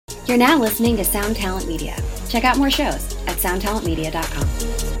You're now listening to Sound Talent Media. Check out more shows at soundtalentmedia.com.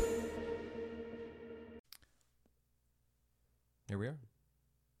 Here we are.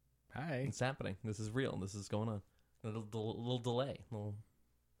 Hi. It's happening. This is real. This is going on. A little delay.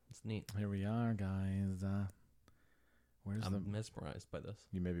 It's neat. Here we are, guys. I'm mesmerized by this.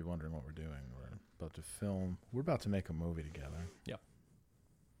 You may be wondering what we're doing. We're about to film. We're about to make a movie together. Yeah.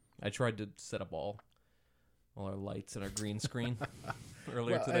 I tried to set up all our lights and our green screen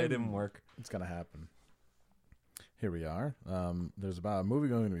earlier today. It didn't work. It's gonna happen. Here we are. There's about a movie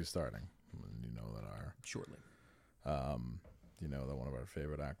going to be starting. You know that shortly. You know that one of our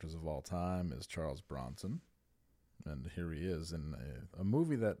favorite actors of all time is Charles Bronson. And here he is in a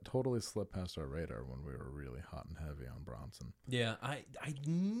movie that totally slipped past our radar when we were really hot and heavy on Bronson. Yeah, I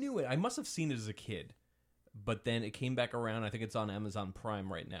knew it. I must have seen it as a kid, but then it came back around. I think it's on Amazon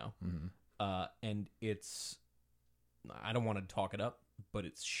Prime right now. Mm-hmm. And it's, I don't want to talk it up, but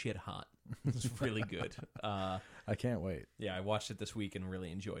it's shit hot. It's really good. I can't wait. Yeah, I watched it this week and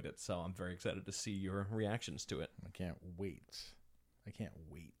really enjoyed it, so I'm very excited to see your reactions to it. I can't wait.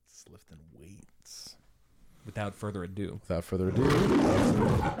 Lifting weights. Without further ado,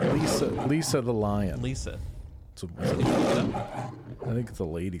 Lisa the lion. Lisa. I think it's a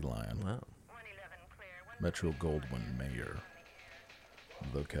lady lion. Wow. Metro Goldwyn Mayer.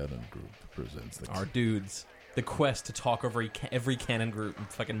 The Cannon Group presents Our dudes. The quest to talk over every Cannon Group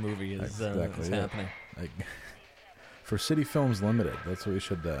fucking movie is happening. For City Films Limited, that's what we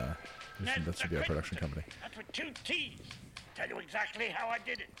should. That should be our production company. That's with 2 T's. Tell you exactly how I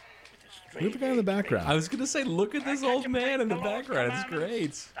did it. Look at the guy in the background. I was gonna say, look at this old man in the background. It's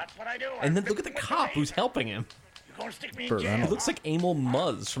great. That's what I do. And then look at the cop who's helping him. You're gonna stick me in Burt jail. Reynolds. He looks like Emil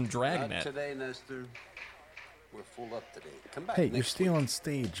Muzz from Dragnet. Not today, Nestor. We're full up today. Come back. Hey, you're next stealing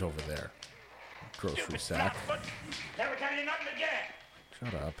stage over there. Grocery sack. Never tell you nothing again.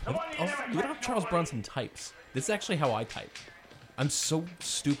 Shut up. The one you never Look at how touch, Charles nobody. Bronson types. This is actually how I type. I'm so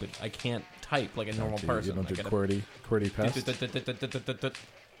stupid. I can't type like a normal person. You don't do I gotta- QWERTY pest?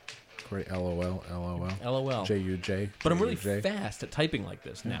 QWERTY LOL. LOL. JUJ. But I'm really JUJ. fast at typing like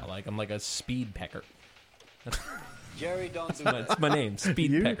this now. Like I'm like a speed pecker. Jerry, don't do That's my name,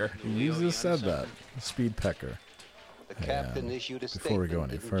 Speed You Pecker. just said that. Speed Pecker. The captain issued a statement. Before we go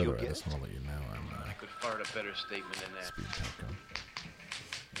any didn't further, you I get just want to let you know I'm I could fart a better statement than that. Speed Pecker.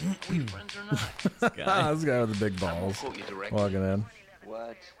 We friends or not? This guy with the big I won't balls quote you directly. walking in.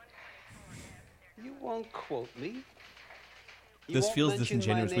 What? You won't quote me. You This won't feels mention my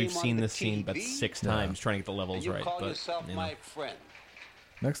disingenuous. We've name on seen the this scene about TV, 6 times trying to get the and levels you right. call But yourself you know. my friend.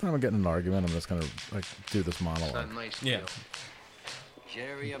 Next time I get in an argument, I'm just gonna do this It's monologue. not nice. Yeah. Leo.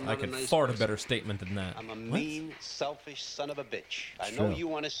 Jerry, I'm I not a could nice fart a person. better statement than that. I'm a What? mean, selfish son of a bitch. I It's know true. you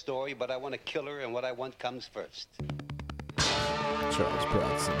want a story, but I want to kill her, and what I want comes first. Charles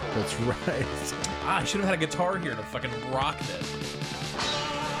Bronson. That's right. I should have had a guitar here to fucking rock this.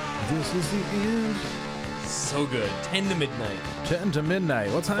 This is the end. So good. 10 to midnight. 10 to midnight.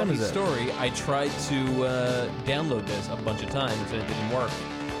 What time Funny is it? story, I tried to download this a bunch of times and it didn't work.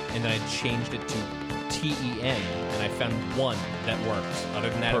 And then I changed it to TEN and I found one that worked. Other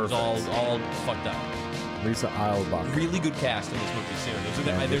than that, it was all fucked up. Lisa Eilbach. Really good cast in this movie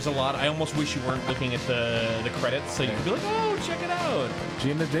series. There's a lot. I almost wish you weren't looking at the credits so you could be like, oh, check it out.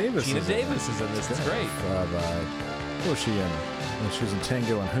 Gina Davis. Gina is in it. Davis is in this. It's great. Who was she in? Well, she was in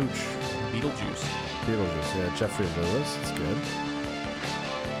Tango and Hooch. Beetlejuice. Beetlejuice. Yeah, Jeffrey Lewis. It's good.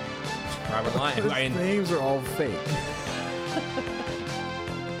 Robert Lyon. His names are all fake.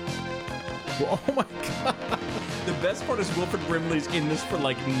 Well, oh my god. The best part is Wilford Brimley's in this for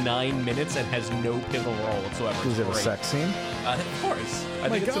like 9 minutes and has no pivotal role whatsoever. Does he have a Great. sex scene? Of course. I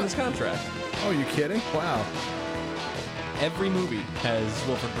my think it's in God. his contract. Oh, you kidding? Wow. Every movie has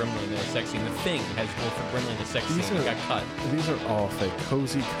Wilford Brimley in a sex scene. The Thing has Wilford Brimley in a sex scene. It got cut. These are all fake.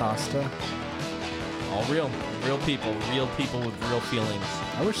 Cozy Costa. All real. Real people with real feelings.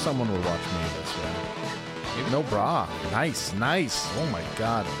 I wish someone would watch me this way. No bra. Nice. Oh my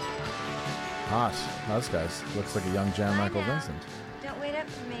god. Hot. Oh, this guy looks like a young Jan Michael Vincent. Don't wait up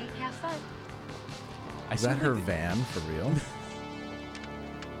for me. Have fun. Is that her van for real?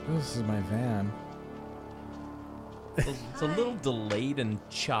 This is my van. It's a little delayed and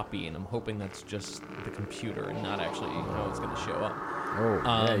choppy, and I'm hoping that's just the computer and not actually how it's going to show up.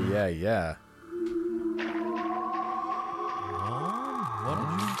 Oh, yeah. What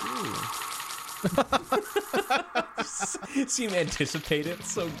did you do? Seem anticipated.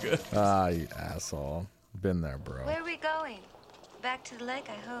 It's so good. Ah, you asshole. Been there, bro. Where are we going? Back to the lake,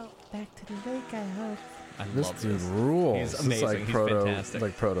 I hope. Back to the lake, I hope. I This love dude this. rules. He's This is amazing. like He's fantastic.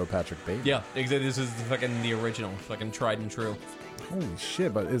 like proto Patrick Bateman. Yeah, exactly. This is fucking the original, fucking tried and true. Holy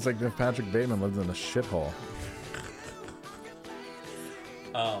shit! But it's like if Patrick Bateman lived in a shithole.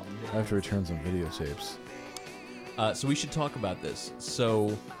 I have to return some videotapes. So we should talk about this.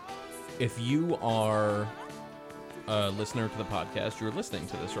 So if you are a listener to the podcast, you're listening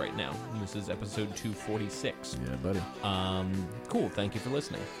to this right now. This is episode 246. Yeah, buddy. Cool. Thank you for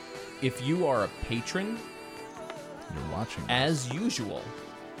listening. If you are a patron, You're watching. as usual,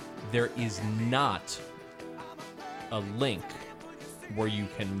 there is not a link where you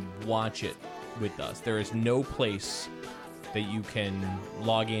can watch it with us. There is no place that you can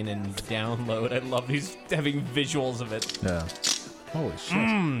log in and download. I love these having visuals of it. Yeah. Holy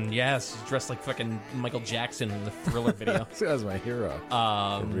shit! Yes, dressed like fucking Michael Jackson in the Thriller video. This guy's my hero.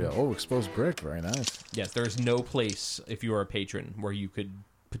 For real. Oh, exposed brick. Very nice. Yes, there's no place if you are a patron where you could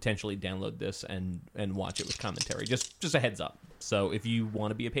potentially download this and watch it with commentary. Just a heads up. So if you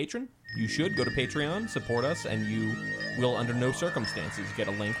want to be a patron, you should go to Patreon, support us, and you will under no circumstances get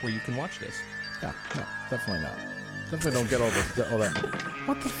a link where you can watch this. Yeah. No, definitely not. Definitely don't get all that.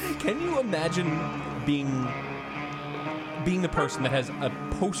 What the fuck? Can you imagine being the person that has a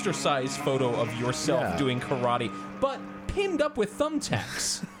poster-sized photo of yourself Yeah. doing karate, but pinned up with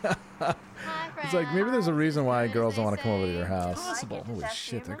thumbtacks? It's like maybe there's a reason why girls don't want to come over to your house. Possible. Holy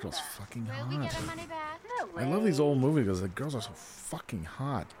shit, that girl's fucking Will we get hot. our money back? I love these old movies because the girls are so fucking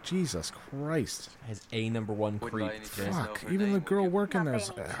hot. Jesus Christ. As a number one Wouldn't creep. buy any chance Fuck. over Even the name, girl would you? working there is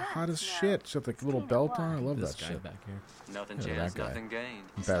hot as shit. She's got the little belt on. I love This that guy shit. back here. Nothing Yeah, chance, that guy. nothing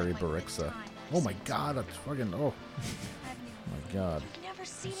gained. Barry Barixa. Oh my god, that's fucking. Oh my god. Never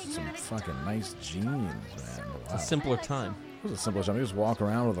seen Some fucking nice jeans, man. Wow. A simpler time. It was a simple time. You just walk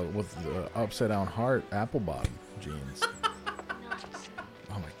around with the upside down heart apple bottom jeans.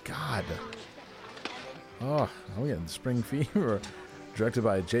 Oh my god. Oh, we getting spring fever. Directed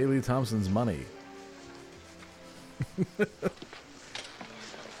by J. Lee Thompson's Money.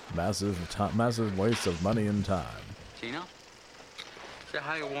 massive waste of money and time. Tina? Say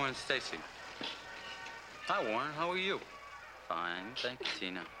hi to Warren Stacy. Hi, Warren. How are you? Fine, thank you,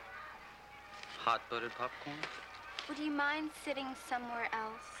 Tina. Hot buttered popcorn? Would you mind sitting somewhere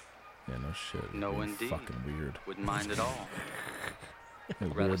else? Yeah, no shit. No, You're indeed. Fucking weird. Wouldn't mind at all. You're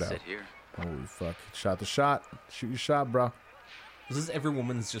I'd rather weirdo. sit here. Holy fuck. Shot the shot. Shoot your shot, bro. This is every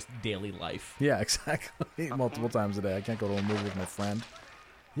woman's just daily life. Yeah, exactly. Multiple times a day. I can't go to a movie with my friend.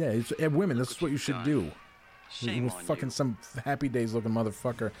 Yeah, women, this is what you should do. Shame With on fucking you. some Happy Days looking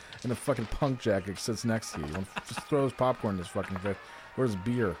motherfucker in a fucking punk jacket sits next to you and just throws popcorn in his fucking face. Where's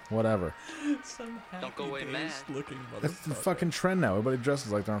beer? Whatever. Don't go away mad. That's the fucking trend now. Everybody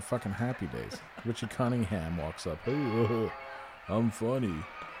dresses like they're on fucking Happy Days. Richie Cunningham walks up. Hey, I'm funny.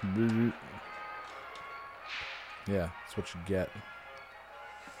 Yeah, that's what you get.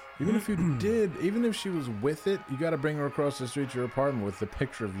 Even if you did, even if she was with it, you got to bring her across the street to your apartment with the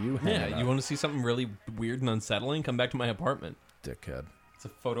picture of you hanging Yeah, out. you want to see something really weird and unsettling? Come back to my apartment. Dickhead. It's a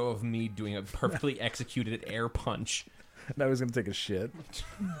photo of me doing a perfectly executed air punch. Now he's gonna take a shit. It's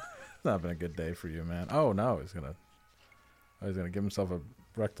not been a good day for you, man. Oh no, he's gonna give himself a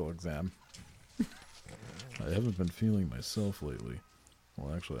rectal exam. I haven't been feeling myself lately.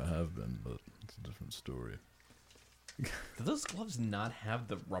 Well, actually, I have been, but it's a different story. Do those gloves not have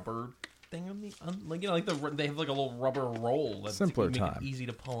the rubber thing on the like they have like a little rubber roll that's Simpler make time. it easy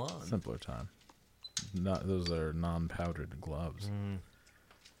to pull on? Simpler time. Not those are non-powdered gloves.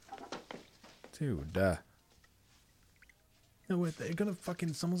 Dude, no, wait, they're gonna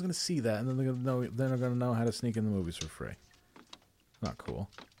fucking someone's gonna see that, and then they're gonna know how to sneak in the movies for free. Not cool.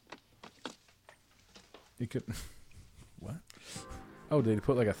 You could what? Oh, did he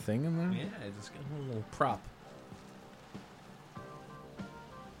put like a thing in there? Yeah, I just got a little prop.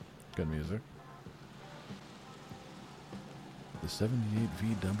 Good music. The 78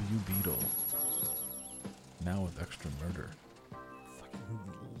 VW Beetle. Now with extra murder. Fucking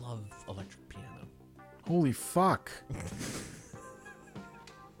love electric piano. Holy fuck.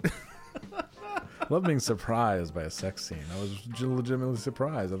 Love being surprised by a sex scene. I was legitimately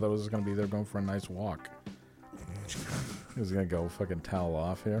surprised. I thought it was going to be they're going for a nice walk. He was going to go fucking towel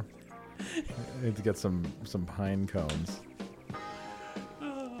off here. I need to get some pine cones.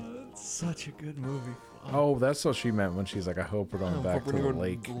 It's such a good movie. Oh, that's what she meant when she's like, I hope we're going back to the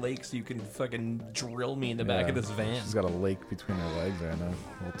lake. Lake so you can fucking drill me in the back of this van. She's got a lake between her legs right now.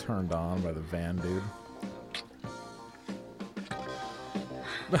 All turned on by the van dude.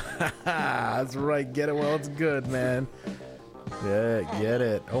 That's right. Get it while it's good, man. Yeah, get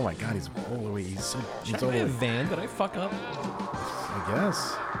it. Oh my god, he's all the way. He's Should all I the have a way. van? Did I fuck up? I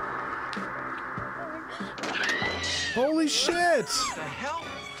guess. Holy shit! What the hell?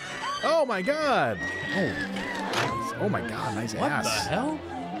 Oh my god! Oh my god, nice What ass. the hell?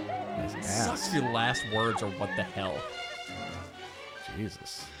 Nice Sucks ass. your last words are what the hell.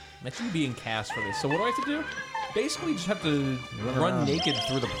 Jesus. Imagine being cast for this. So what do I have to do? Basically, just have to run around. naked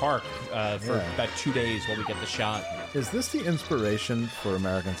through the park for Yeah. about 2 days while we get the shot. Is this the inspiration for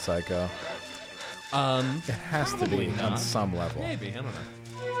American Psycho? It has to Probably be not. on some level. Maybe, I don't know.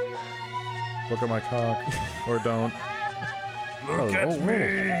 Look at my cock. Or don't. Look at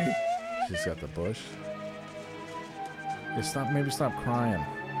me. She's got the bush. Yeah, maybe stop crying.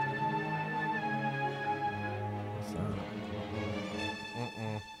 What's that?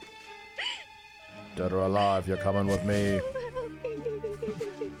 Dead or alive, you're coming with me.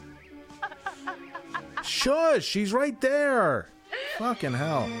 Shush! She's right there! Fucking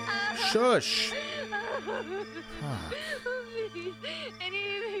hell. Shush! Fuck.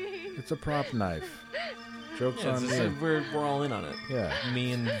 It's a prop knife. Joke's Yeah, on it's just you. like we're all in on it. Yeah.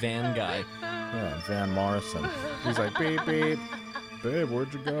 Me and Van Guy. Yeah, Van Morrison. He's like, beep, beep. Babe,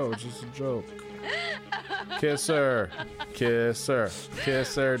 where'd you go? It's just a joke. Kiss her. Kiss her.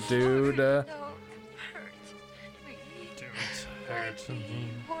 Kiss her, dude. Don't hurt me.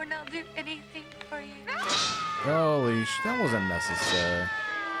 Or I'll do anything for you. Holy that wasn't necessary.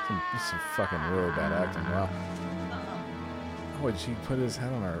 Some fucking really bad acting. Wow. Oh, did she put his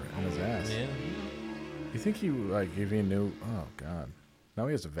head on his ass? Yeah. You think he, like, if he knew... Oh, God. Now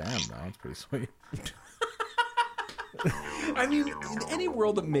he has a van now. It's pretty sweet. I mean, in any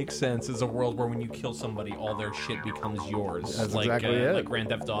world that makes sense is a world where when you kill somebody, all their shit becomes yours. That's like, exactly it. like Grand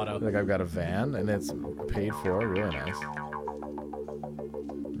Theft Auto. Like, I've got a van, and it's paid for. Really nice.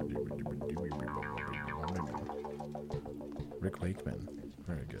 Rick Wakeman.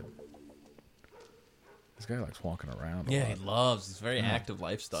 Very good. This guy likes walking around a Yeah, lot. he loves. It's a very active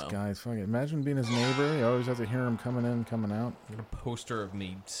lifestyle. This guy's fucking... Imagine being his neighbor. You always have to hear him coming in, coming out. I got a poster of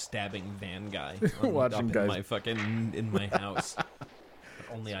me stabbing Van Guy Watching up guys- in my fucking in my house. That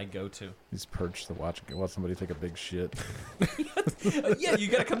only I go to. He's perched to watch somebody take a big shit. Yeah, you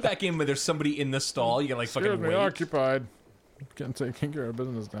gotta come back in when there's somebody in the stall. You gotta like Excuse fucking me, wait. occupied. Getting taking care of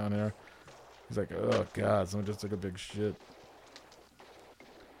business down here. He's like, oh god, someone just took a big shit. What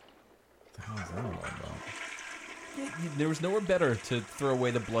the hell is that all about? There was nowhere better to throw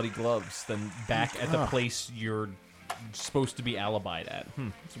away the bloody gloves than back at the Ah. place you're supposed to be alibied at.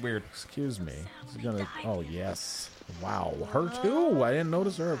 It's weird. Excuse me. Is he gonna? Oh yes. Wow, her too. I didn't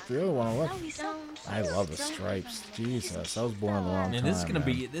notice her. The other one I love. I love the stripes. Jesus, I was born in the wrong time. And this is gonna man.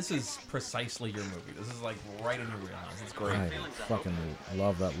 be. This is precisely your movie. This is like right in your wheelhouse. It's great. I fucking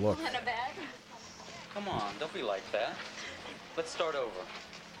love that look. Come on, don't be like that. Let's start over.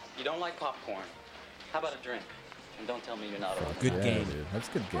 You don't like popcorn. How about a drink? And don't tell me you're not old. Good Yeah, game. dude. That's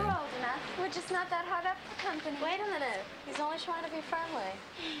a good game. We're old enough. We're just not that hard up for company. Wait a minute. He's only trying to be friendly.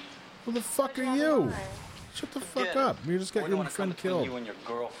 Who the fuck are you? Shut the fuck Get up. it. You just got We your don't wanna come friend between killed. You and your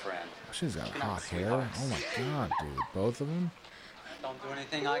girlfriend. She's got Come on, hot hair. sweetheart. Oh my god, dude. Both of them? Don't do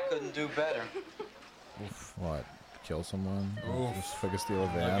anything I couldn't do better. What? Kill someone? Oof. Just fucking steal a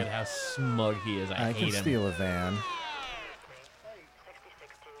Look van? at how smug he is. I I can hate him. steal a van.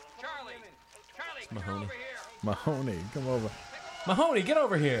 It's Mahoney. Mahoney, come over. Mahoney, get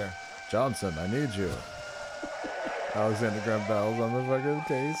over here. Johnson, I need you. Alexander Graham Bell's on the fucking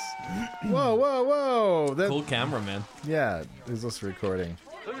case. Whoa, whoa, whoa! That, Cool camera, man. yeah, is this recording?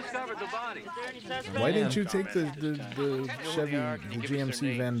 Who discovered the body? Why didn't you take the Chevy, the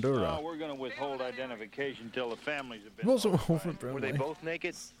GMC Vandura? we're going to withhold identification till the families have been. Also, Were they both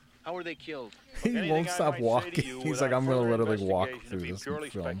naked? How were they killed? He Anything won't I stop might say to walking. you He's without like, I'm gonna further literally walk investigation through would be this purely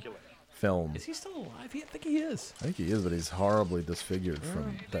film. speculative. Film. Is he still alive? I think he is. I think he is, but he's horribly disfigured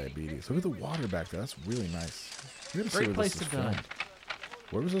from diabetes. Look at the water back there. That's really nice. We gotta see Great where place this is to die. filmed.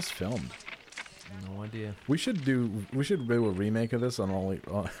 Where was this filmed? No idea. We should do a remake of this on only,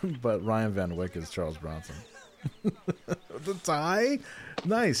 but Ryan Van Wyck is Charles Bronson. The tie,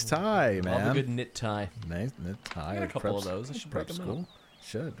 nice tie, Love a man. good knit tie. Nice knit tie. I got a couple of Prep- those. I should break prep them school.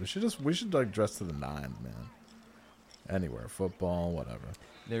 We should like dress to the nines, man. Anywhere, football, whatever.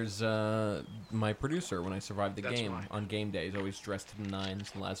 There's my producer when I survived the game on game day. He's always dressed to the nines.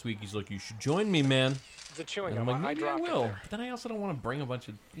 And last week he's like, "You should join me, man." The chewing And I'm gum. like, I "Maybe I dropped it will." there. But then I also don't want to bring a bunch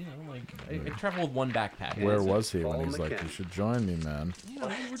of, I travel with one backpack. Where That's it. was he when he's like, "You should join me, man"? Yeah, we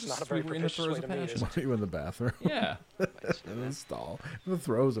were It's not a just very we were in the propitious throes way of to meet, passion. Were you in the bathroom? Yeah, In the stall. In the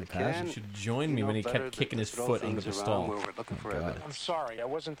throes of passion. you should join me when he kept kicking his foot into the stall. God. I'm sorry, I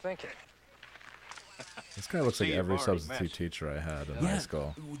wasn't thinking. This guy looks like See, every you've already substitute missed. teacher I had in high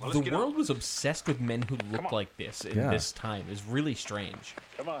school. The world was obsessed with men who looked like this in Yeah. this time. It's really strange.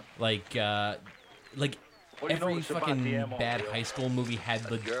 Come on. Like Every fucking bad high school movie had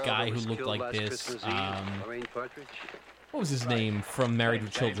the guy who looked like this. What was his name from Married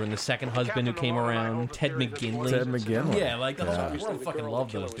with Children? The second husband who came around, Ted McGinley. Ted McGinley. Yeah, like the whole world fucking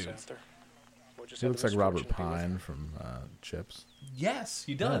loved those dudes. He looks like Robert Pine from Chips. Yes,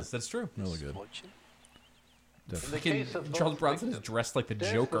 he does. That's true. Really good. Fucking Charles Bronson is dressed like the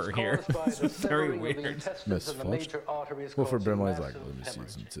Joker here. It's very weird. Miss Fulch. Wilford Brimley's like, let me see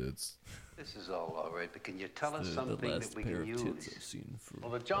some tits. This is all right, but can you tell us something that we can use?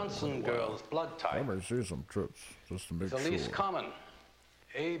 Well, the Johnson girl's blood type Let me see some trips, just to make is the sure. least common.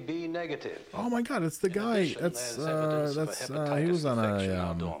 AB negative. Oh my God, it's the guy. That's he was on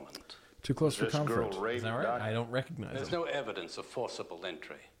a Too Close for Comfort. Is that right? I don't recognize There's him. no evidence of forcible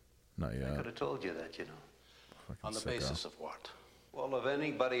entry. Not I yet. could have told you that, you know. Fucking On the sicko. basis of what? Well, if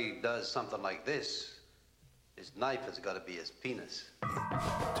anybody does something like this, his knife has got to be his penis.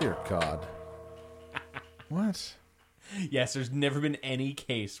 Dear God. What? Yes, there's never been any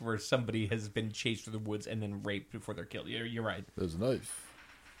case where somebody has been chased through the woods and then raped before they're killed. You're right. There's a knife.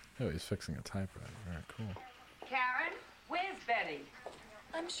 Oh, he's fixing a typewriter. Very cool. Karen, where's Betty?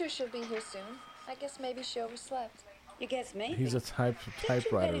 I'm sure she'll be here soon. I guess maybe she overslept. You guess maybe. He's a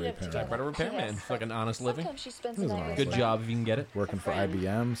typewriter repairman. Typewriter repairman. It's like an honest living. Sometimes she spends He the was night nice. with Good her. job if you can get it. Working for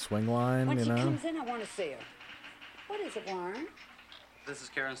IBM, Swingline, When you she know. comes in, I want to see her. What is it, Warren? This is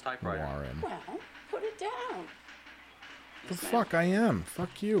Karen's typewriter. Warren. Well, put it down. The fuck I am.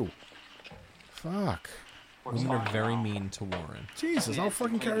 Fuck you. Fuck. Women are very mean to Warren. Jesus, I'll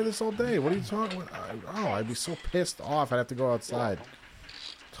fucking carry this all day. What are you talking about? Oh, I'd be so pissed off. I'd have to go outside.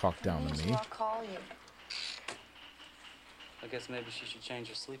 Talk down to me. I'll call you. I guess maybe she should change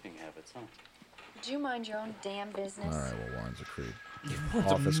her sleeping habits, huh? Do you mind your own damn business? All right, well, Warren's a creep.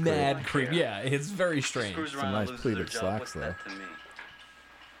 It's Office a creep. mad creep. Yeah, it's very strange. Screws Some around nice and loses her pleated job. slacks, What's though. that to me?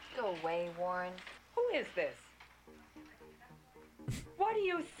 Go away, Warren. Who is this? What are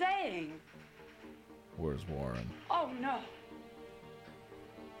you saying? Where's Warren? Oh, no.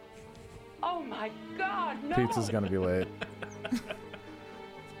 Oh, my God, no. Pizza's gonna be late.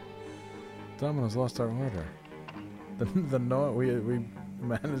 Domino's lost our order. The Noid, we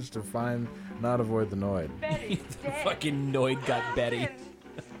managed to not avoid the Noid. Betty's The dead. fucking Noid got Betty.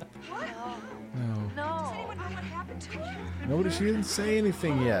 No. No. Nobody, she didn't say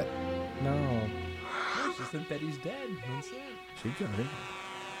anything yet. No. She said Betty's dead. That's it. She couldn't.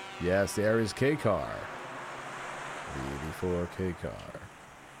 Yes, the Ares K car. The 84 K car.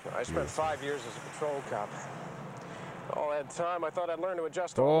 I spent 5 years as a patrol cop. All that time, I thought I'd learn to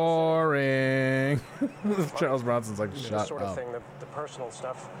adjust. Boring. Charles Bronson's like, This shut sort of up. thing, the personal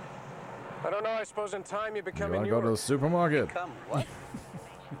stuff. I don't know. I suppose in time you become You want to go to the supermarket? Come, what?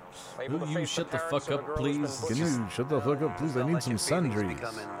 able to Will you face shut the parents fuck of a up, girl who's been please? Can butchered. you shut the fuck up, please? I Don't need let some your feelings sundries.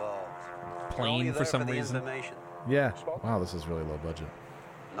 become involved. We're Plain only for there some the reason. information. Yeah. Wow, this is really low budget.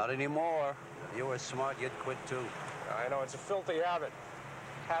 Not anymore. You were smart, you'd quit too. I know it's a filthy habit.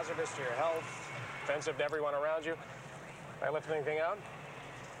 Hazardous to your health, offensive to everyone around you. I left anything out?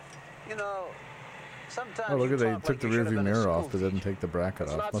 You know, sometimes Oh, look you at they talk took like the you should have rearview been a mirror school off, but didn't teacher. take the bracket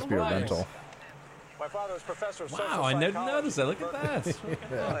It's off. not Must be a surprising. rental. My father was professor of social Wow, I didn't psychology. notice that. Look at that. Oh,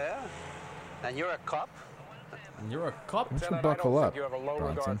 yeah? And you're a cop? You're a cop. Why don't you Lieutenant, buckle I don't up, think you have a low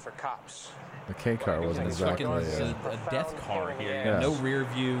Bronson? regard for cops. The K car wasn't It's exactly. fucking a death car here. You got no rear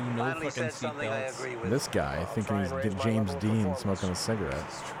view, no Finally fucking said something I seatbelts. agree with. This guy thinking he's Try and get raise my James level of Dean performance. smoking a cigarette.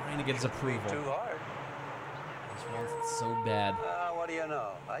 He's trying to get his approval. Too hard. He wants it so bad. What do you know?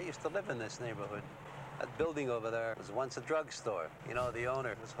 I used to live in this neighborhood. That building over there was once a drugstore. You know, the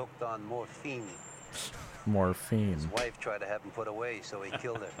owner was hooked on morphine. Morphine. His wife tried to have him put away, so he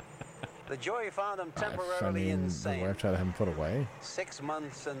killed her. The jury found him I temporarily mean, the insane. wife tried to have him put away. 6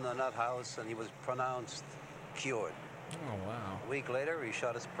 months in the nut house, and he was pronounced cured. Oh, wow. A week later, he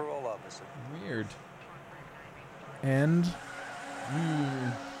shot his parole officer. Weird. And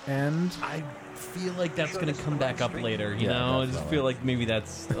I feel like that's going to come back up later, you Yeah, know? I just definitely. feel like maybe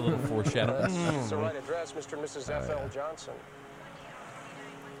that's a little foreshadowing. It's the right address, Mr. and Mrs. F.L. Johnson.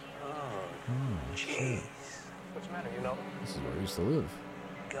 Jeez. What's the matter, you know? this is where he used to live.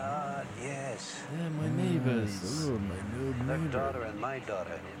 God, yes. Yeah, my neighbors. Ooh, my new Their neighbor. daughter and my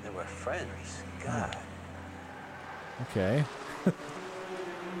daughter, they were friends. God. Okay.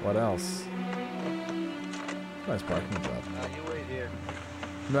 What else? Nice parking job. You wait here.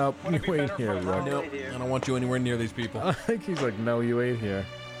 Nope, you wait here, Rick. Nope, I don't want you anywhere near these people. I think he's like, no, you ate here.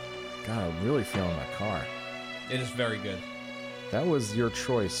 God, I'm really feeling that car. It is very good. That was your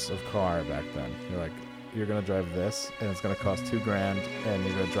choice of car back then. You're like, you're gonna drive this, and it's gonna cost $2,000, and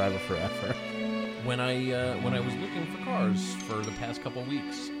you're gonna drive it forever. When I was looking for cars for the past couple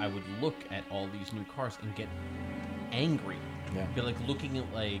weeks, I would look at all these new cars and get angry. Yeah. Be like looking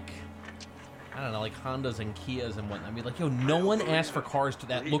at like, I don't know, like Hondas and Kias and whatnot. I'd be like, yo, no one asked for cars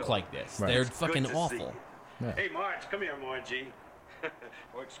that look like this. Right. They're fucking awful. Yeah. Hey, Marge, come here, Margie.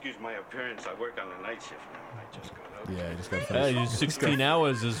 Oh, excuse my appearance. I work on the night shift now. I just got up. Yeah, you just gotta Yeah, finish. you 16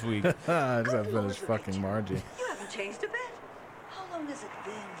 hours this week. I just gotta finish fucking Margie. You haven't changed a bit. How long has it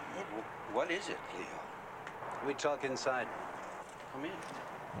been? What is it, Leo? We talk inside. Come in.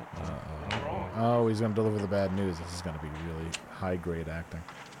 Oh, he's gonna deliver the bad news. This is gonna be really high grade acting.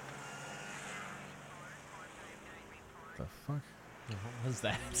 The fuck? What was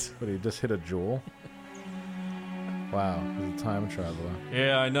that? But he just hit a jewel. Wow, he's a time traveler.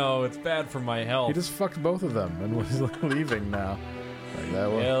 Yeah, I know. It's bad for my health. He just fucked both of them and was leaving now. Like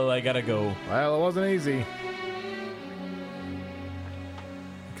that was. Well, I gotta go. Well, it wasn't easy.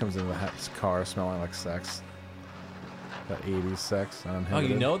 He comes into his car smelling like sex. That 80s sex. Oh,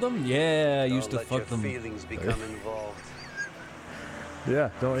 you know them? Yeah, I used to fuck them. Feelings become involved. Yeah,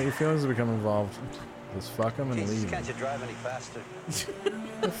 don't let your feelings become involved. Just fuck them and Jesus, leave. can't you drive any faster?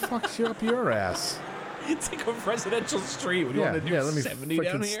 The fuck's you up your ass? It's like a residential street. What do you Yeah, want to do? yeah. Let me 70 down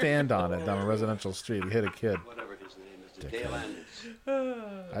freaking here? stand on it down a residential street. Hit a kid. Whatever his name is, the Dale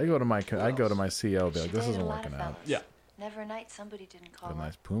Anders. I go to my CO. Be like, this isn't working out. Yeah. Never a night somebody didn't call A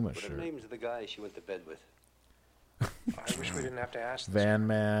nice up. Puma What are the shirt. names of the guys she went to bed with? I wish we didn't have to ask this. Van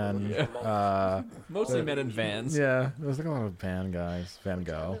Man. Mostly men in vans. Yeah, there's like a lot of van guys. Van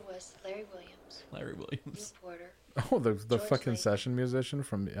Gogh. It was Larry Williams, Larry Williams. Neil Porter. Oh, the George fucking Lake. session musician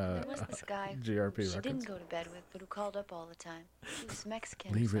from There was this guy GRP she Records. didn't go to bed with, but who called up all the time. He was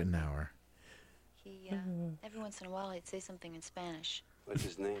Mexican. or Lee Written something. Hour. He every once in a while he'd say something in Spanish. What's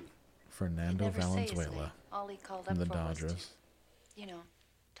his name? He'd Fernando never say his name. Valenzuela All he called from up the for was Dodgers. to,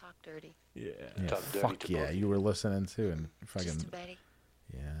 talk dirty. Yeah. Yeah, Talk dirty fuck to yeah, both. you were listening too, and Just fucking to Betty.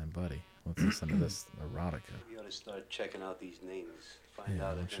 yeah, buddy. Let's listen to this erotica. You ought to start checking out these names. Find Yeah,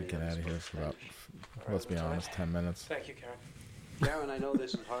 out we if should any get of out them of here spoke for about, Spanish. let's be honest, 10 minutes. Thank you, Karen. Karen, I know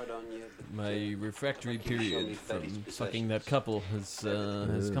this is hard on you, but My refractory Can you show me period from Betty's fucking that possessions? couple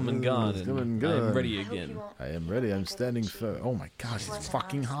has come and gone, It's come and and I'm gone. ready I hope again. you won't I am ready. I'm think her standing that she- for. Oh my god, she he's wasn't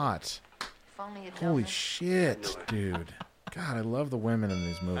fucking honest. hot. If only you'd Holy known her. shit, dude. God, I love the women in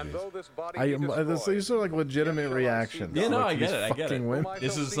these movies. this body These are like legitimate reactions. Yeah, no, Like I get these it. I get it. fucking women.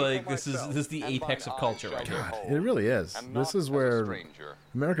 This is like this is the apex of culture right here. God, it really is. This is where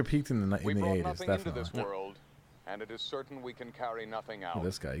America peaked in the 80s, definitely. world, and it is certain we can carry nothing Look at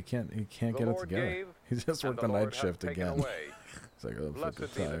this guy. He can't get it together. He's just worked the night shift again. He's like, oh, I'm fucking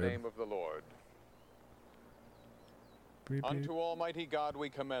tired. of the Lord. Beep, beep. Unto Almighty God we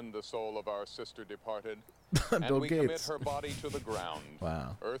commend the soul of our sister departed, Bill and we commit Gates. her body to the ground,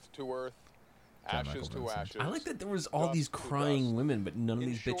 Wow. earth to earth, John ashes Michael to Vincent. ashes. I like that there was all dust these to crying dust. women, but none of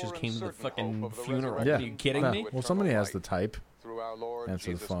these In bitches sure came to the and certain fucking hope of the funeral. resurrection. Are you kidding Yeah. me? Well, somebody has to type. Through our Lord Answer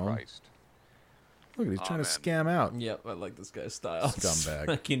the Jesus phone. Christ. Look, he's trying to Amen. scam out. Yep, I like this guy's style. Scumbag.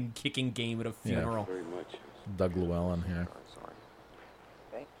 Fucking kicking game at a Yeah. funeral. very much. Doug Llewellyn here. Sorry.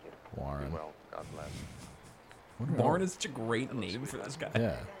 Thank you. Warren. Well, God bless. What about- Warren is such a great name for this guy.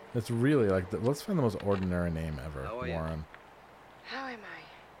 Yeah. It's really like, let's find the most ordinary name ever. How are you? Warren. How am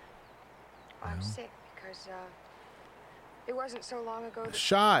I? I'm sick because it wasn't so long ago that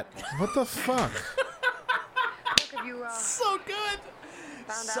Shot! What the fuck? both of you So good. found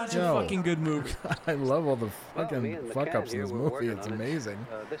out Such I a Yo. fucking good movie. I love all the Well, me fucking and fuck McCann ups in here, this we're movie. working It's on it. amazing.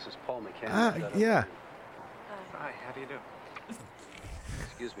 This is Paul McCann. Yeah. Hi, how do you do?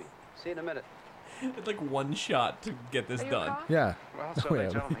 Excuse me. See you in a minute. It's like one shot to get this Are you a done. cop? Yeah. Well, so Oh, they yeah.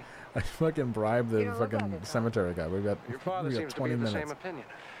 tell me. I fucking bribed the You don't look like fucking it, Tom. cemetery guy. Your father we got seems to 20 be of the minutes. same opinion.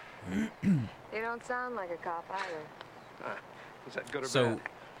 You don't sound like a cop either. Is that good or So, bad?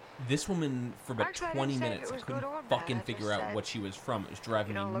 this woman, for about Actually, I 20 didn't say if minutes, it I was couldn't good or bad. fucking I just figure out said what she was from. It was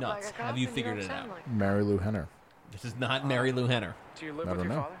driving You me don't look nuts. like a cop Have you and figured don't it sound out? like Mary Lou Henner. This is not Mary Lou Henner. Do you live I with don't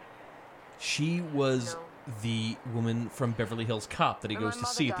your know. father? She was No. the woman from Beverly Hills Cop that he When goes my to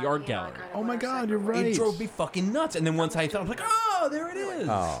mother see at the died, art he and I gallery. kinda Oh my went our God, you're separate right. It drove me fucking nuts. And then once I thought, I was like, oh, there it is.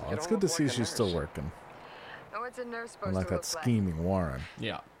 Oh, You it's don't good to look see like a she's still nurse. working. ways. Oh, what's a nurse supposed Unlike to that look scheming Warren.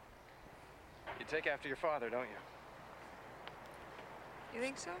 Yeah. You take after your father, don't you? like? You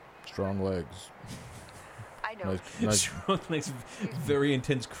think so? Strong legs. I don't. Nice Nice, very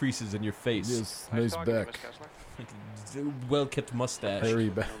intense creases in your face. yes, Nice nice talking to you, back. Miss Kessler. Well-kept mustache. Hairy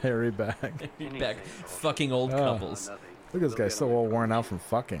back. Back. Fucking old Oh. couples. Nothing. Look at this guy, still all worn out from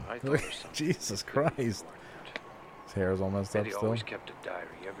fucking. I thought Look- it was something. Jesus Christ. His hair is all messed up Betty still. always kept a diary,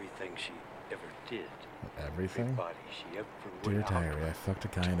 everything she ever did. Everything? Body she ever Dear went out diary, I fucked a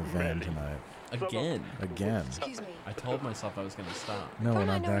guy in a van tonight. Again. Again. Excuse me. I told myself I was going to stop. No, Don't I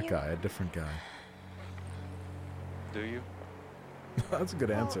not know that you? guy. A different guy. Do you? That's a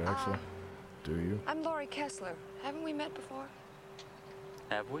good answer, actually. Do you? I'm Laurie Kessler. Haven't we met before?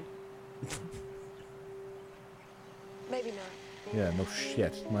 Have we? Maybe not. Yeah, no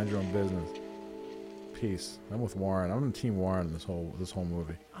shit. Mind your own business. Peace. I'm with Warren. I'm on Team Warren this whole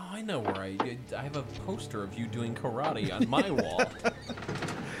movie. Oh, I know where I have a poster of you doing karate on my wall.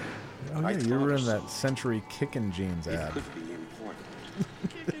 Oh, yeah, you were in that Century Kickin' Jeans It ad. could be important.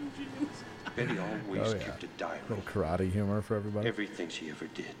 Betty always kept a diary. Little karate humor for everybody. Everything she ever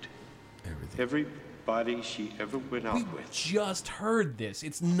did. Everything. Everybody she ever went out with. Just heard this.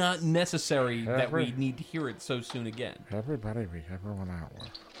 It's not necessary that we need to hear it so soon again. Everybody we ever went out with.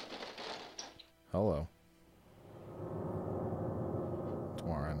 Hello. It's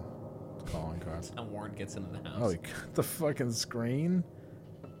Warren. It's calling card. And Warren gets into the house. Oh, he cut the fucking screen?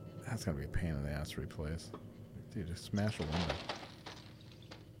 That's gonna be a pain in the ass to replace. Dude, just smash a window.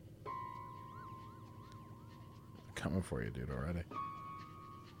 I'm coming for you, dude, already.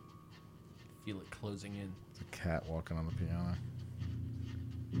 Feel it closing in. It's a cat walking on the piano.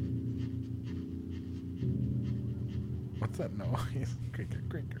 What's that noise? Crinkle,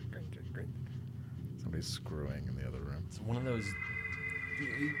 crinkle, crinkle, crinkle. Somebody's screwing in the other room. It's one of those.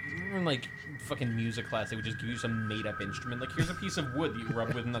 You remember in like fucking music class, they would just give you some made up instrument. Like, here's a piece of wood that you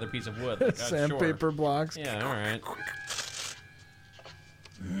rub with another piece of wood. Like, Sandpaper sure. blocks. Yeah, alright.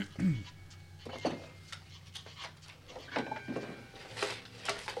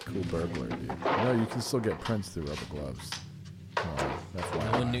 Cool burglar, dude. No, you can still get prints through rubber gloves. That's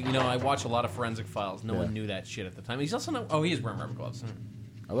why. No one knew. You know, I watch a lot of Forensic Files. No Yeah. one knew that shit at the time. He's also not. Oh, he is wearing rubber gloves.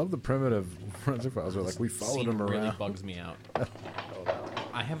 I love the primitive Forensic Files where, like, we followed him Really around. bugs me out.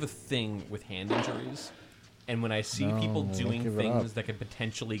 I have a thing with hand injuries, and when I see No, people don't doing give it things up. that could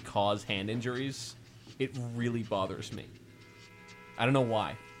potentially cause hand injuries, it really bothers me. I don't know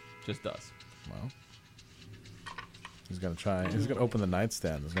why. Just does. Well, he's gonna try. He's gonna open the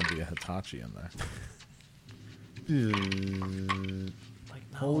nightstand. There's gonna be a Hitachi in there. Like,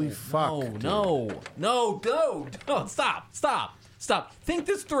 no, Holy fuck! dude. No! Stop! Think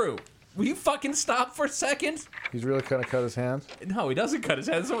this through. Will you fucking stop for a second? He's really gonna cut his hand. No, he doesn't cut his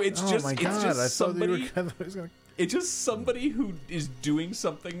hand. So it's Oh just my it's God, just I thought that you were somebody. gonna- he was gonna- It's just somebody who is doing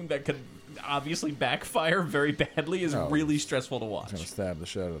something that could obviously backfire very badly is No. really stressful to watch. He's gonna stab the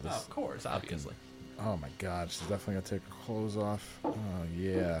shit out of this. Oh, of course, obviously. Oh my God, she's definitely gonna take her clothes off. Oh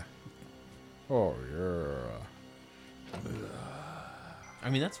yeah. Oh yeah. I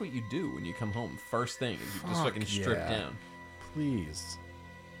mean, that's what you do when you come home. First thing is you just Fuck fucking strip yeah. down. Please.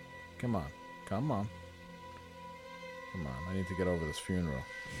 Come on. Come on. Come on. I need to get over this funeral.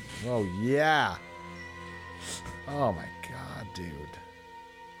 Oh yeah. Oh my God, dude.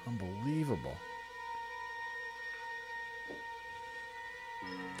 Unbelievable.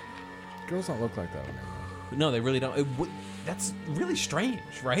 Girls don't look like that anymore. No, they really don't. That's really strange,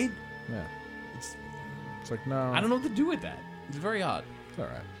 right? Yeah. It's like, no. I don't know what to do with that. It's very odd. It's all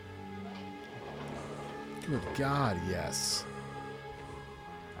right. Good God, yes.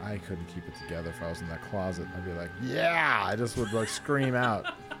 I couldn't keep it together if I was in that closet. I'd be like, yeah! I just would like scream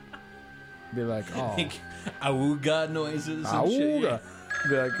out. Be like, oh. Like, awooga noises and shit. Awooga.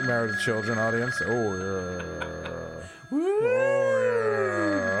 Be like Married to Children audience. Oh, yeah. Woo!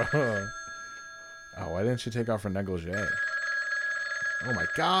 Oh, yeah. Oh, why didn't she take off her negligee? Oh my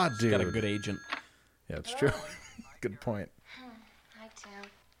God, dude. Got a good agent. Yeah, it's true. Good point. Hi, Tim.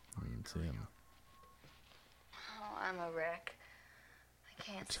 Tim. Oh, I'm a wreck. I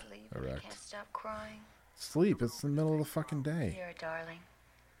can't sleep. A I wreck. can't stop crying. Sleep. It's the middle of the fucking day. You're a darling.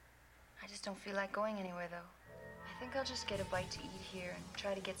 I just don't feel like going anywhere, though. I think I'll just get a bite to eat here and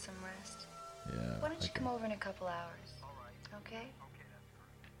try to get some rest. Yeah. Why don't you come over in a couple hours? Okay?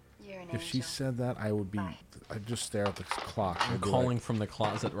 You're an If she angel. said that, I would be. I'd just stare at the clock. I'm I'd be calling like, from the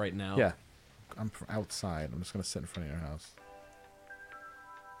closet right now. Yeah. I'm outside. I'm just gonna sit in front of your house.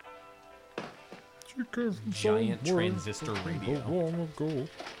 Giant transistor radio. Long ago,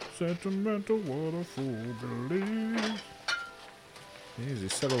 sentimental, what a fool believes. Jeez, he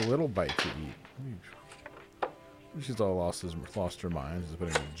said a little bite to eat. She's all lost her mind. She's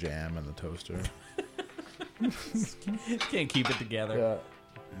putting jam in the toaster. Can't keep it together.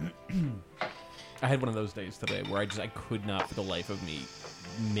 Yeah. I had one of those days today where I could not for the life of me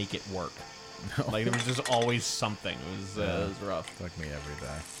make it work. No. Like there was just always something. It was rough. It's like me every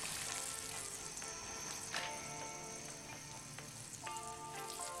day.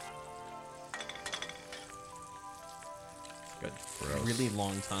 Good. Gross. really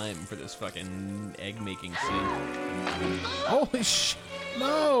long time for this fucking egg making scene. Holy shit!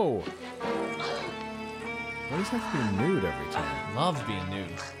 No! Why does he have to be nude every time? Loves being nude.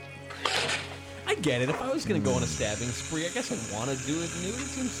 I get it. If I was gonna go on a stabbing spree, I guess I'd want to do it nude. It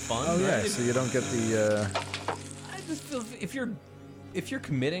seems fun. Oh yeah, right? so you don't get the. I just feel if you're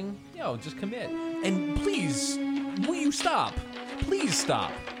committing, just commit. And please, will you stop? Please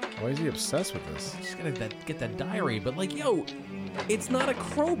stop. Why is he obsessed with this? Just gotta get that diary, but it's not a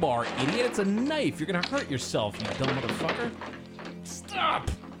crowbar, idiot. It's a knife. You're gonna hurt yourself, you dumb motherfucker. Stop!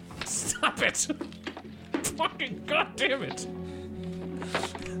 Stop it! Fucking goddamn it!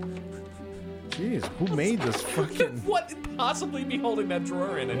 Jeez, who made this fucking? What could possibly be holding that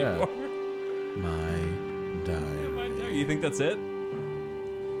drawer in anymore? My diary. You think that's it?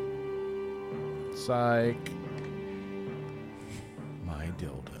 Psych. My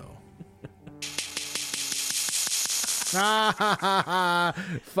dildo.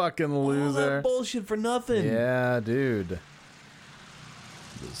 Fucking loser. All that bullshit for nothing. Yeah, dude.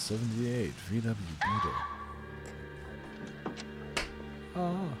 The 78 VW Beetle.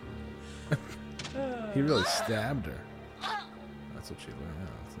 Oh. He really stabbed her. That's what she learned. Yeah,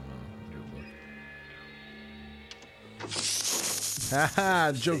 that's a good look.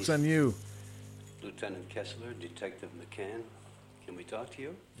 Haha, joke's on you. Lieutenant Kessler, Detective McCann, can we talk to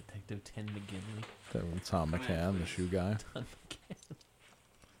you? Detective Ted McGinley. Tom McCann, the shoe guy.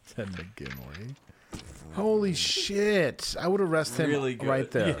 Ted McGinley. Holy shit! I would arrest him Really good. right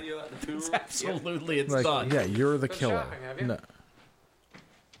there. It's absolutely, it's Like, done. yeah, you're the Been killer. shopping, have you? No.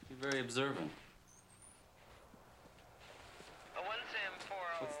 You're very observant.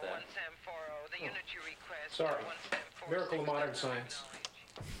 What's that? Sorry. Miracle of modern science.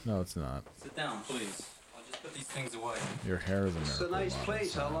 No, it's not. Sit down, please. I'll just put these things away. Your hair is a It's miracle. a nice Modern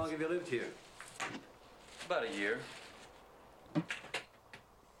place. How Science. long have you lived here? About a year.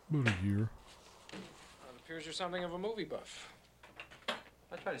 About a year. It appears you're something of a movie buff.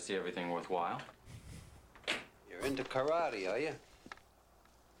 I try to see everything worthwhile. You're into karate, are you?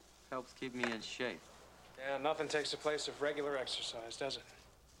 Helps keep me in shape. Yeah, nothing takes the place of regular exercise, does it?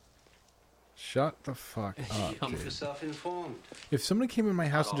 Shut the fuck up, Keep dude. yourself informed. If somebody came in my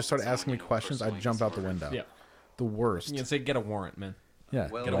house and just started asking me questions, I'd jump out the window. Yeah. The worst. You can say get a warrant, man. Yeah,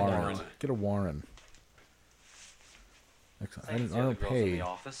 Well, get a warrant. warrant. Get a warrant. Excellent. I Same as don't, the I other don't girls in pay the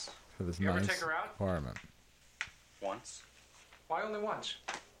office. for this You ever nice take her out? apartment. Once. Why only once?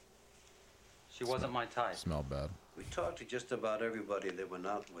 She wasn't my type. Smell bad. We talked to just about everybody that went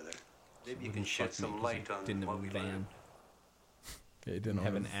out with her. Maybe you can shed some light on Didn't what have we a van. learned. Yeah, he didn't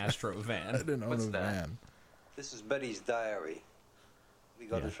Have own an a- Astro I van. didn't own What's a that? van. This is Betty's diary. We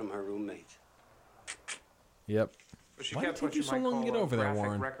got Yeah. it from her roommate. Yep. But she Why did kept it take what you you so might long to call get a over there, graphic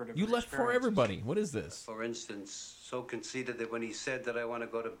Warren? record of You her left for experiences. everybody. What is this? For instance, so conceited that when he said that I want to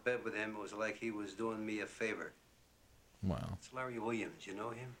go to bed with him, it was like he was doing me a favor. Wow. It's Larry Williams. You know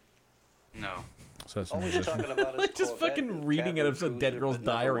him? No. So that's Always interesting. talking about his Just Corvette fucking and reading out of cabin some dead cruiser, girl's but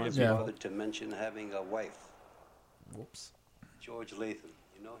never diary once of people. bothered to mention having a wife. Whoops. George Latham.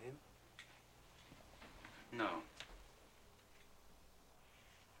 You know him? No.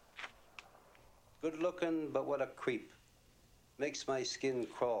 Good looking, but what a creep. Makes my skin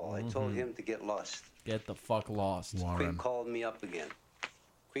crawl. I told him to get lost. Get the fuck lost. Creep Warren. called me up again.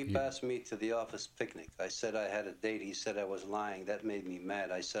 Creep asked me to the office picnic. I said I had a date. He said I was lying. That made me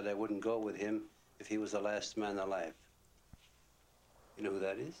mad. I said I wouldn't go with him if he was the last man alive. You know who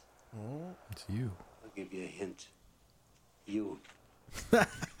that is? It's you. I'll give you a hint. You.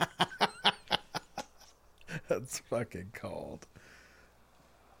 That's fucking cold.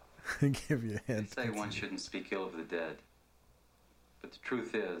 Give you a They hint. say one shouldn't speak ill of the dead. But the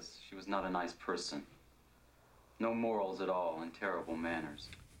truth is, she was not a nice person. No morals at all and terrible manners.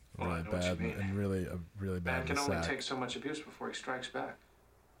 Well, I Really know what you bad mean. and really Man bad can only sack. take so much abuse before he strikes back.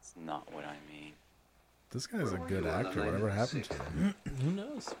 It's not what I mean. This guy's a Where were good you on the actor. night Whatever of the happened to 6th? him? Who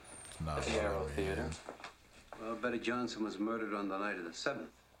knows? It's not At the Arrow Warren. Theater. Well, Betty Johnson was murdered on the night of the 7th.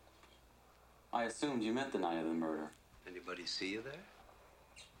 I assumed you meant the night of the murder. Anybody see you there?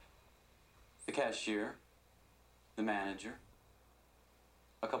 The cashier, the manager,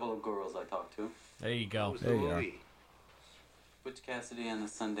 a couple of girls I talked to, There you go. What was There the you are. movie? Butch Cassidy and the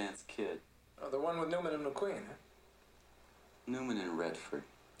Sundance Kid, Oh, the one with Newman and McQueen, huh? Newman and Redford.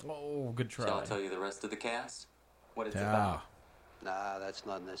 Oh, good try. Shall I tell you the rest of the cast? What it's Yeah. about? Nah, that's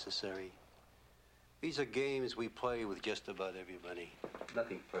not necessary. These are games we play with just about everybody.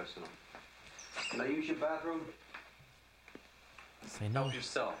 Nothing personal. Can I use your bathroom? Say no. Help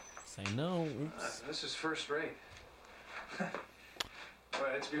yourself. Say no. Oops. This is first rate. Well,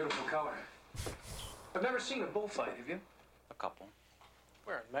 it's beautiful color. I've never seen a bullfight, have you? A couple.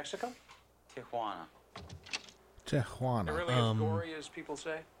 Where, in Mexico? Tijuana. Tijuana. It really as gory as people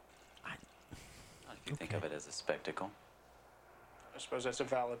say? If you think of it as a spectacle. I suppose that's a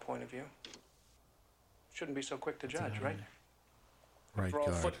valid point of view. Shouldn't be so quick to judge, right? Right, After all,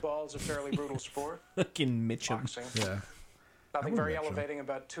 guard. football is a fairly brutal sport. Fucking Mitchum. Boxing. Yeah. Nothing I very would Mitchum. elevating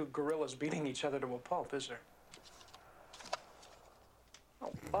about two gorillas beating each other to a pulp, is there?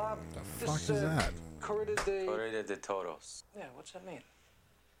 Oh, The fuck is that? Corrida de Toros. Yeah, what's that mean?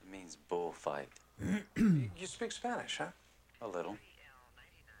 It means bullfight. You speak Spanish, huh? A little.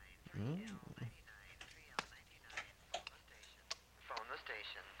 Phone the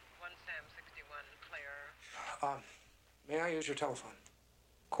station. 1 Sam 61 clear. May I use your telephone?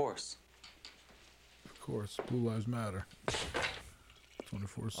 Of course. Of course, Blue Lives Matter.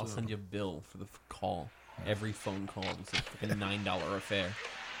 24/7. I'll send you a bill for the call. Every phone call is a fucking $9 affair.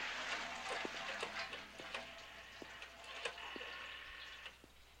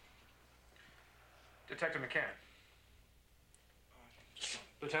 Detective McCann.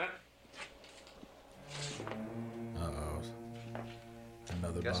 Lieutenant? Uh-oh.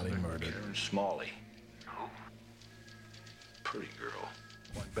 Another Guess body they're murdered. Karen Smalley. Who? Pretty girl.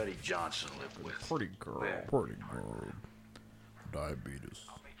 One Betty Johnson lived with. Pretty girl. Where? Pretty girl. Diabetes.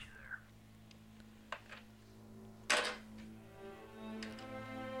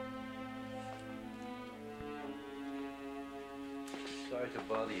 Sorry to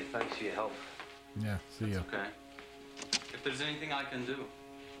bother you. Thanks for your help. Yeah, see ya. Okay. If there's anything I can do.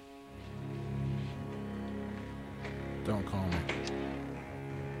 Don't call me.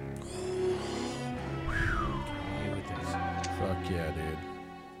 Fuck yeah, dude.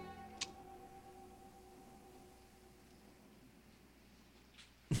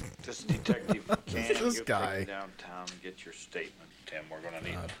 This is Detective McCann. This You're guy. taken downtown and get your statement, Tim. We're gonna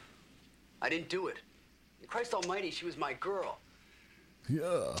need it. I didn't do it. Christ almighty, she was my girl.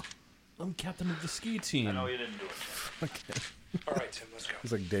 Yeah. I'm captain of the ski team. I know you didn't do it. Okay. All right, Tim, let's go.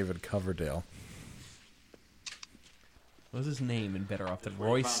 He's like David Coverdale. What was his name in Better Off Than Where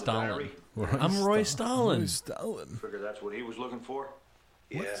Roy you found the Stalin? diary? I'm Roy Stalin. Roy Stalin. Figure that's what he was looking for?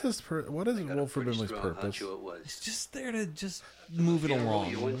 What is this? What is Wilford Brimley's purpose? Hunch who it was. He's just there to just move it along.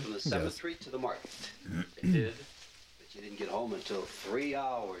 You went from the cemetery to the market. You did, but you didn't get home until 3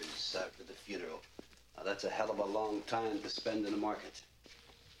 hours after the funeral. Now, that's a hell of a long time to spend in the market.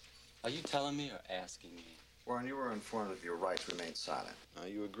 Are you telling me or asking me? Warren, you were informed of your right to remain silent.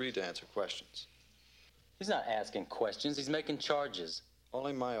 You agreed to answer questions. He's not asking questions. He's making charges.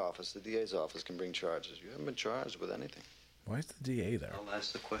 Only my office, the DA's office, can bring charges. You haven't been charged with anything. Why is the DA there? I'll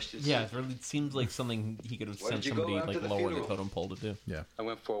ask the questions. Yeah, it really seems like something he could have Where sent did you go somebody after like the lower the funeral? totem pole to do. Yeah. I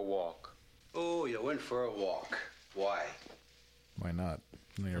went for a walk. Oh, you went for a walk. Why? Why not?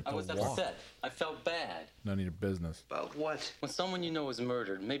 None of your I was walk. upset. I felt bad. None of your business. About what? When someone you know is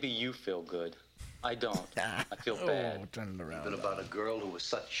murdered, maybe you feel good. I don't. I feel bad. Turn it around. Even about a girl who was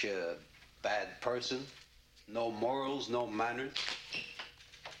such a bad person? No morals, no manners?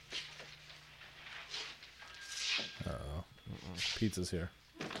 Uh-oh. Pizza's here.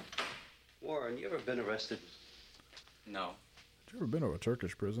 Warren, you ever been arrested? No. You ever been to a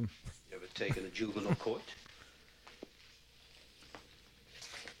Turkish prison? You ever taken a juvenile court?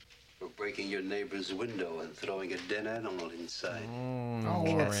 For breaking your neighbor's window and throwing a dead animal inside? Oh,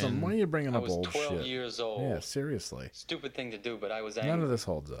 awesome. Why are you bringing I up was old 12 shit? years old. Yeah, seriously. Stupid thing to do, but I was angry. None of this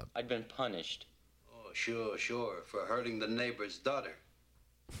holds up. I'd been punished. Oh, sure. For hurting the neighbor's daughter.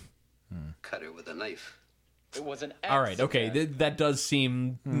 Cut her with a knife. It was an accident. All right, okay, that does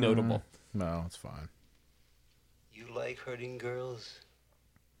seem notable. No, it's fine. You like hurting girls?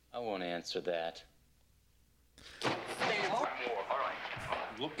 I won't answer that.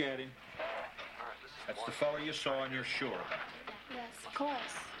 Look at him. That's the fella you saw and you're sure about. Yes, of course.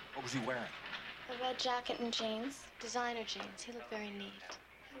 What was he wearing? A red jacket and jeans. Designer jeans. He looked very neat.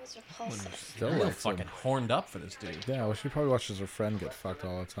 He was repulsive. Still Real likes fucking him. horned up for this dude. Yeah, well, she probably watches her friend get fucked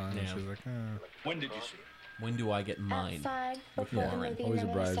all the time. And Yeah. she's like, When did you see him? When do I get mine? Outside, With before the Warren. movie, Always and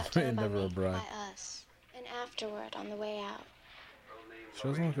a then when he bride, sat down by never a me, bride. by us. And afterward, on the way out. she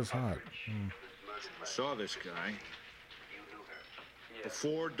doesn't look as hot. I saw this guy.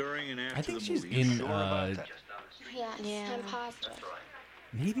 Before, during, and after I think the she's movie. You in sure about that? Yes, I'm positive.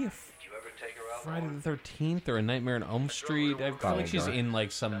 Maybe a Friday the 13th or a Nightmare on Elm Street. I feel Probably like she's not. in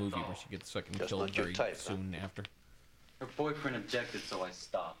like some movie where she gets fucking Just killed not your very type, huh? soon after. Her boyfriend objected, so I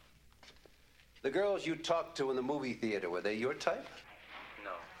stopped. The girls you talked to in the movie theater, were they your type?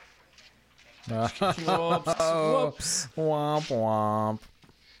 No. Whoops. Whoops. Womp womp.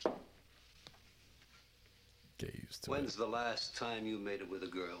 Get used to When's the last time you made it with a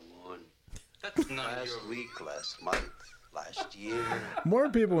girl, Warren? That's not Last week, last month. Last year. More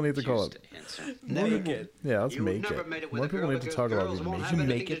people need to call it. Make it. Yeah, let's You make never it. made it with More a people girl need to because talk about girls you won't make have it.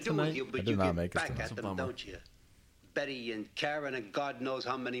 anything to do with you, but I did you not get make it back tonight. at them, don't you? Betty and Karen and God knows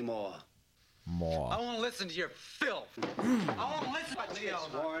how many more. More. I won't listen to your filth. I won't listen to Leo,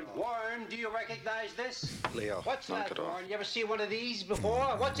 Warren, do you recognize this? Leo, What's knock that, it off. Warren? You ever see one of these before?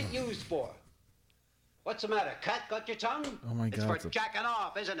 What's it used for? What's the matter? Cat got your tongue? Oh my God, It's it's for a- jacking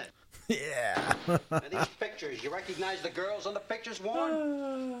off, isn't it? Yeah. And these pictures, you recognize the girls on the pictures,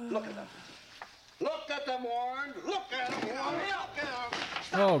 Warren? Look at them. Look at them, Warren. Look at them, Warren. Look at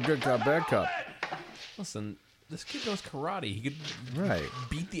them. Oh, good cop, bad cop. Listen, this kid knows karate. He could Right.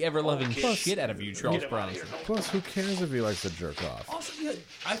 beat the ever-loving shit out of you, Charles Bronson. Plus, who cares if he likes to jerk off? Also, yeah,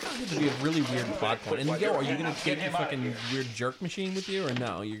 I found it to be a really weird plot point. And yo, are you gonna take your fucking weird jerk machine with you, or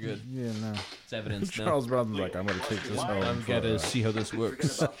no? You're good. Yeah, no. It's evidence. Charles Bronson's like, I'm gonna take this home. I've got to see how this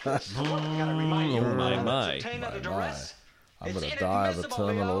works. Oh my. My. I'm gonna die of a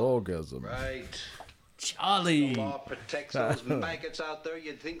terminal orgasm. Right. Charlie. The law protects those maggots out there.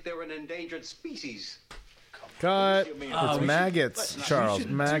 You'd think they're an endangered species. Cut. It's maggots, Charles.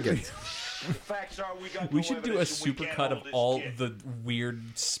 Maggots. We should do a supercut of all the weird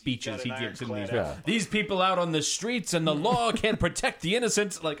speeches he gives in these. Yeah. These people out on the streets and the law can't protect the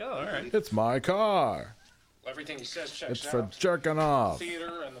innocent. Like, oh, all right. It's my car. Everything he says checks It's out. for jerking off.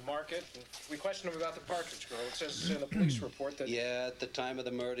 Theater and the market. And we questioned him about the Partridge Girl. It says in the police report that... Yeah, at the time of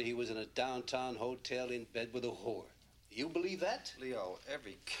the murder, he was in a downtown hotel in bed with a whore. You believe that? Leo,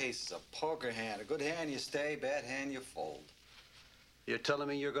 every case is a poker hand. A good hand you stay, bad hand you fold. You're telling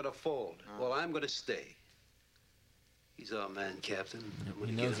me you're gonna fold. Well, I'm gonna stay. He's our man, Captain. I'm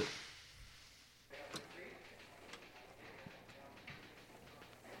gonna He get knows him. it.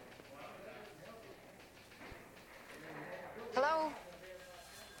 Hello?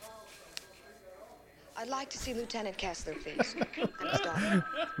 I'd like to see Lieutenant Kessler, please. And his daughter.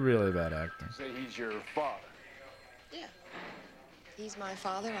 Really bad acting. Say he's your father. Yeah. He's my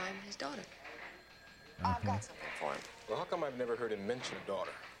father, I'm his daughter. I've got something for him. Well, how come I've never heard him mention a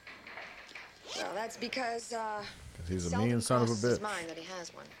daughter? Well, that's because, He's a seldom mean son of a crosses his bitch. mind that he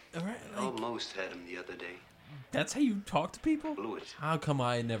has one. All right. Almost had him the other day. That's how you talk to people? Blew it. How come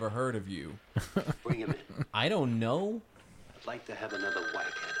I never heard of you? Bring him in. I don't know. I'd like to have another whack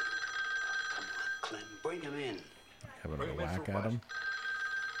at him. Come on, Clem. Bring him in. Having a whack at him.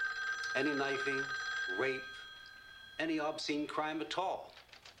 Any knifing, rape, any obscene crime at all.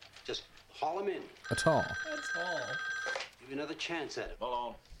 Just haul him in. At all. That's all. Give you another chance at him.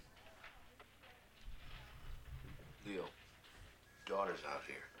 Malone. Leo, daughter's out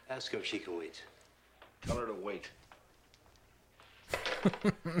here. Ask her if she can wait. Tell her to wait.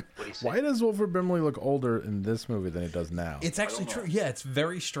 Why does Wilford Brimley look older in this movie than he does now? It's actually true. Yeah, it's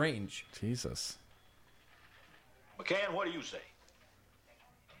very strange. Jesus. McCann, what do you say?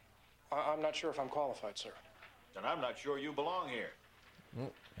 I'm not sure if I'm qualified, sir. Then I'm not sure you belong here.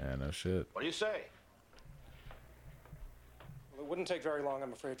 Yeah, no shit. What do you say? Well, it wouldn't take very long,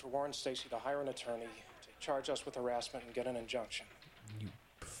 I'm afraid, for Warren Stacy to hire an attorney to charge us with harassment and get an injunction. You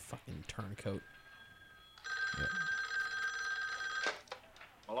fucking turncoat. Yeah.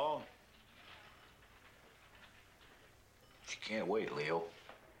 Malone. She can't wait, Leo.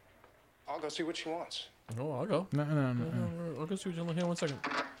 I'll go see what she wants. Oh, I'll go. No. I'll go see what you're looking at. 1 second.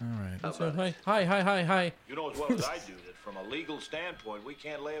 All right. So, hi. You know as well as I do that from a legal standpoint, we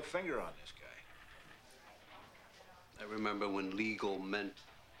can't lay a finger on this guy. I remember when legal meant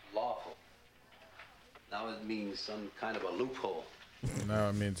lawful. Now it means some kind of a loophole. Now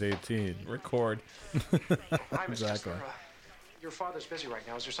it means 18. Record. Hi, Miss Exactly. Kessler. Your father's busy right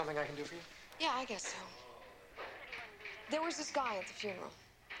now. Is there something I can do for you? Yeah, I guess so. There was this guy at the funeral.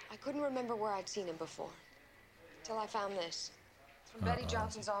 I couldn't remember where I'd seen him before. Till I found this. It's from Betty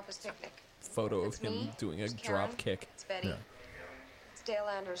Johnson's office picnic. Photo of It's him me, doing a it's drop Karen, kick. It's Betty. Yeah. It's Dale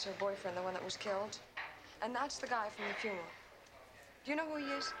Anders, her boyfriend, the one that was killed. And that's the guy from the funeral. Do you know who he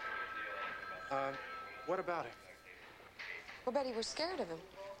is? What about him? Well, Betty was scared of him.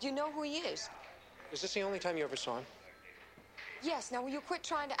 Do you know who he is? Is this the only time you ever saw him? Yes. Now, will you quit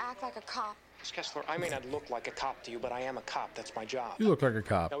trying to act like a cop? Miss Kessler, I may not look like a cop to you, but I am a cop. That's my job. You look like a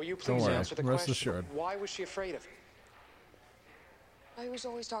cop. Now, will you Don't please worry. answer the Rest question? assured. Why was she afraid of him? Well, he was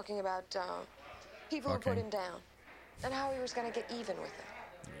always talking about people who put Fucking. him down and how he was going to get even with them.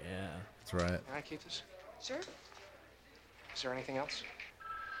 Yeah. That's right. Can I keep this? Sure? Is there anything else?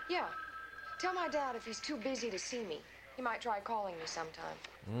 Yeah. Tell my dad if he's too busy to see me, he might try calling me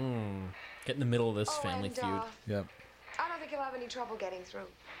sometime. Get in the middle of this Oh, family and, feud. Yep. I don't think he'll have any trouble getting through.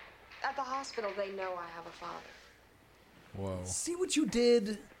 At the hospital, they know I have a father. Whoa. See what you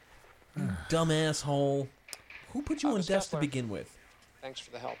did? You dumb asshole. Who put you on Miss desk to Kessler. begin with? Thanks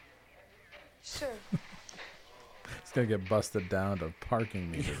for the help. Sure. It's gonna get busted down to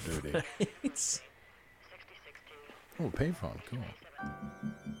parking meter duty. It's... Oh, payphone, cool.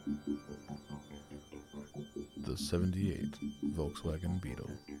 The 78 Volkswagen Beetle.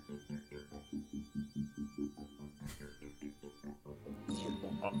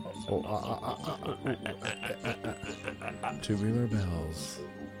 Tubular bells.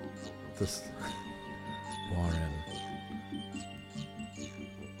 This Warren.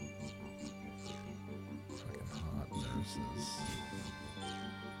 Fucking hot nurses.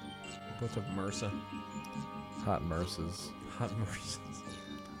 What's up, MRSA? Hot nurses. Hot nurses.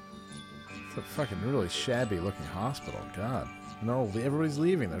 It's a fucking really shabby looking hospital. God. No, everybody's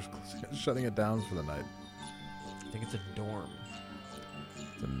leaving. They're shutting it down for the night. I think it's a dorm.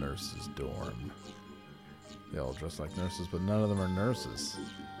 The nurses' dorm. They all dress like nurses, but none of them are nurses.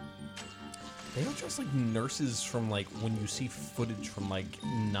 They don't dress like nurses from like when you see footage from like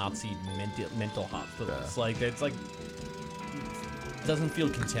Nazi mental hospitals. Yeah. It's like it doesn't feel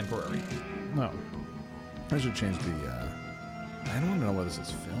contemporary. No. I should change the, I don't even know where this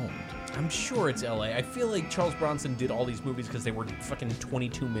is filmed. I'm sure it's LA. I feel like Charles Bronson did all these movies because they were fucking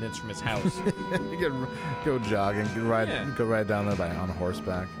 22 minutes from his house. You can go jogging, go ride down there on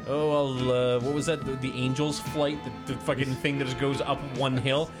horseback. Oh, well, what was that? The Angels flight? The fucking thing that just goes up one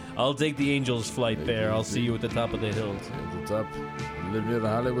hill? I'll take the Angels flight there. I'll see you at the top of the hill. At the top. Live near the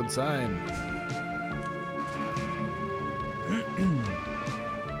Hollywood sign.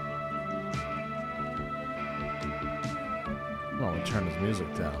 Well, we turn his music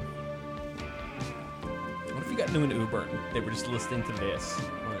down. What if you got into an Uber and they were just listening to this?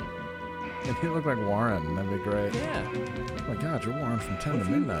 If he looked like Warren, that'd be great. Yeah. Oh my God, you're Warren from 10 to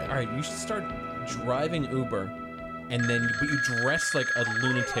midnight. All right, you should start driving Uber, and then but you dress like a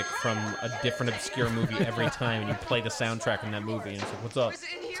lunatic from a different obscure movie every time, and you play the soundtrack in that movie. And it's like, what's up?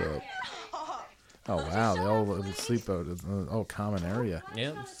 What's up? Oh wow, the old sleep out, oh common area.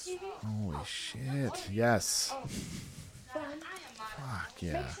 Yeah. Holy shit! Yes. Fuck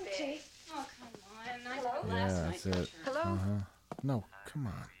yeah. Yeah, that's it. Hello? No, come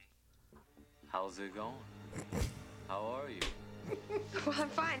on. How's it going? How are you? Well, I'm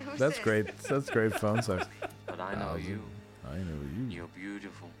fine. Who's That's this? great. That's great phone sex. But I know you. I know you. You're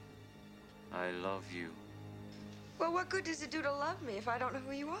beautiful. I love you. Well, what good does it do to love me if I don't know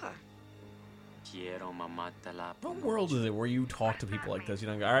who you are? Quiero mamarte la What world is it where you talk to people like this? You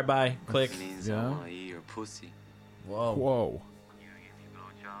don't go, all right, bye, click. means Yeah. I want to eat your pussy. Whoa. Whoa.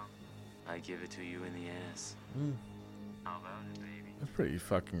 I give it to you in the ass. How about it, baby? That's pretty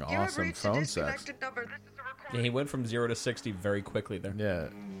fucking You have awesome reached a phone sex. disconnected number. This is a recording. Yeah, he went from 0 to 60 very quickly there. Yeah.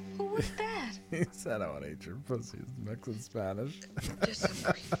 Who was that? He said, I want to eat your pussy. It's mixed in Spanish. Just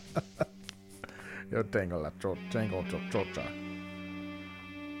some creep. Yo tengo la tengo chocha.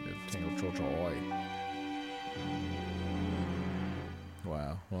 Yo tengo chocha hoy.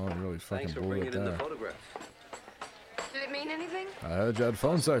 Wow. Well, it really fucking Thanks for blew bringing it in the there. photograph. Did it mean anything? I heard you had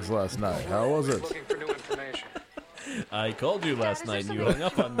phone sex last night. How was it? Looking for new information. I called you last night and you hung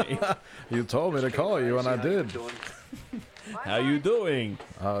up on me. You told me to call you and I did. How you doing?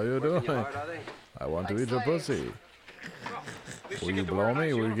 How you Working you doing? hard, are they? I want to eat your pussy. Will you blow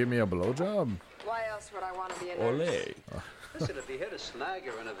me? Will you give me a blowjob? Why else would I want to be a Ole. nurse? Listen, if you hit a snag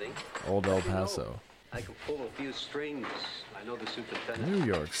or anything, Old El let me know. Paso. I can pull a few strings. I know the superintendent. New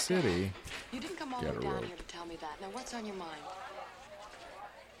York City. You didn't come all Get the a way down rope. here to tell me that. Now, what's on your mind?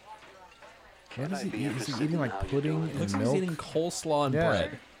 What is I he be eating? Is interested he eating in like how you're pudding doing? and Looks like he's milk? eating coleslaw and Yeah.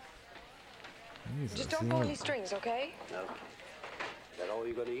 bread. Jesus, Just don't he pull don't- any strings, okay? Okay. Is that all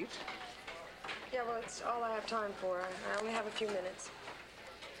you're gonna eat? Yeah, well, it's all I have time for. I only have a few minutes.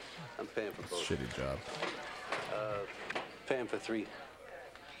 I'm paying for both. Shitty job. Paying for 3.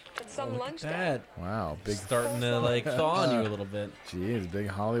 It's some lunch time. That Wow, big starting to like thaw on you a little bit. Jeez, big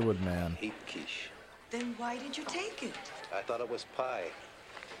Hollywood man. Hate quiche. Then why did you take it? I thought it was pie.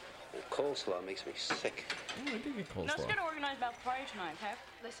 Well, coleslaw makes me sick. Oh, I do get Let's coleslaw. get organized about the party tonight, okay?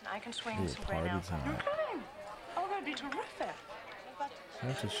 Listen, I can swing Ooh, some great party alcohol. time. Okay. Oh, that'd be terrific. I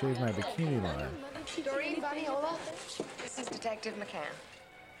have to shave my bikini line. Doreen, Bunny-Ola, this is Detective McCann.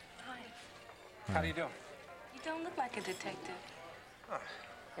 How do you do? You don't look like a detective.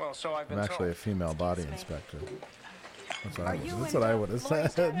 Well, so I've been I'm actually a told. female body inspector. That's what, you that's what I would have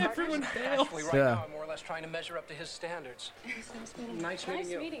said. Everyone fails. Actually, right Yeah. now, I'm more or less trying to measure up to his standards. Nice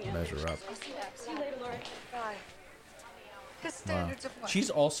meeting you. Measure up. See you later, Lori. Bye. His standards of what? She's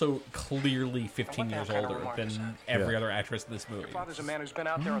also clearly 15 years What kind of older remark than is that? every Yeah. other actress in this movie. Your father's a man who's been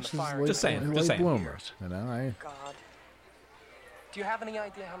out there on the She's fire. late, Just saying, late just saying. bloomer. You know, God. Do you have any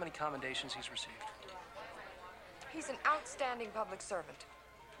idea how many commendations he's received? He's an outstanding public servant.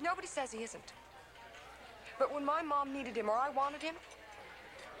 Nobody says he isn't. But when my mom needed him or I wanted him,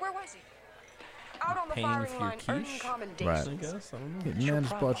 where was he? Out on the Paying firing for your line, earning quiche? commendations. Right. I guess. I don't know. Yeah, It's your man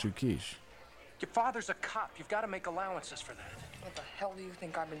just problem. bought you quiche. Your father's a cop. You've got to make allowances for that. What the hell do you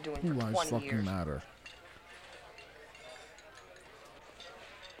think I've been doing Who for lives 20 fucking years? matter?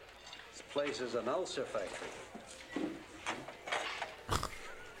 This place is an ulcer factory.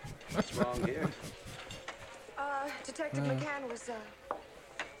 What's wrong here? Detective McCann was,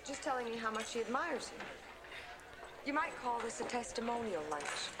 just telling me how much he admires you. You might call this a testimonial lunch.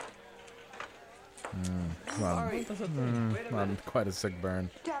 Not quite a sick burn.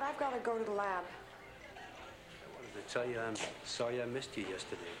 Dad, I've got to go to the lab. I wanted to tell you I'm sorry I missed you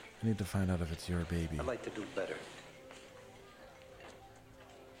yesterday. I need to find out if it's your baby. I'd like to do better.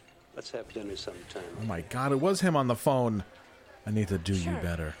 Let's have dinner sometime. Oh my god, it was him on the phone. I need to do you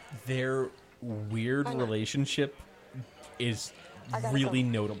better. Their weird relationship is really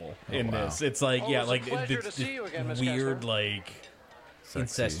notable in this. It's like, yeah, like pleasure to see you again, Miss weird, Kessler. like Sexy.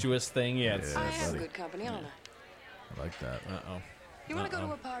 incestuous thing. Yeah, it's, I am buddy. good company, aren't I? I like that. uh-oh. You want to go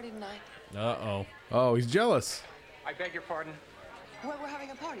to a party tonight? Uh-oh. Oh, he's jealous. I beg your pardon. Well, we're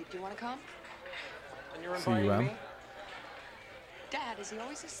having a party. Do you want to come? And you're See you, inviting Em. me? Dad, is he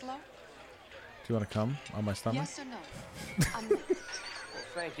always this slow? Do you want to come on my stomach? Yes or no? I'm not. Well,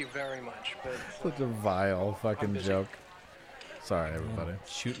 thank you very much, but Such a vile fucking busy. joke. Sorry, everybody.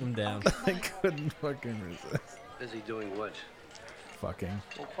 Shooting him down. I couldn't fucking resist. Busy doing what? Fucking.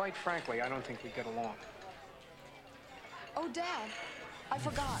 well, quite frankly, I don't think we get along. Oh, Dad, I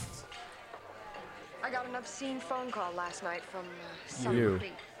forgot. I got an obscene phone call last night from some You.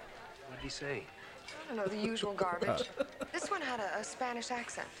 creep. What did he say? I don't know, the usual garbage. This one had a Spanish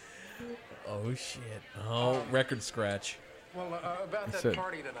accent. Oh shit. Oh, record scratch. Well, about He that said,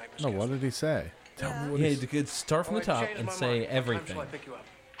 party tonight, Miss no, Kessler. what did he say? Tell me what Yeah, he you could start from the Well, I top changed and my say mind. What time everything. shall I pick you up?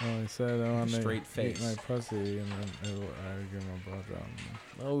 Oh, he said I want to Straight eat face. my pussy and then I give him a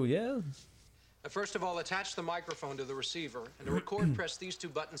blowjob. Oh yeah. First of all, attach the microphone to the receiver, and to record, press these two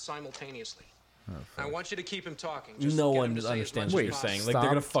buttons simultaneously. I want you to keep him talking. Just No get one him to say as understands much what as you're possible. saying. Like they're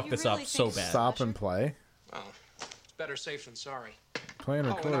gonna fuck this up so bad. Stop and play. Well, it's better safe than sorry. Play and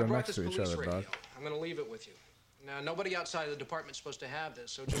Oh, record and I are brought next this to each police other, radio. dog. I'm going to leave it with you. Now, nobody outside of the department's supposed to have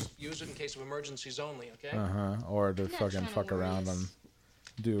this, so just use it in case of emergencies only, okay? Or to fucking fuck around and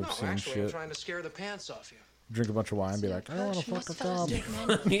do No, obscene actually, I'm shit. trying to scare the pants off you. Drink a bunch of wine and be like, I want to fuck a cop.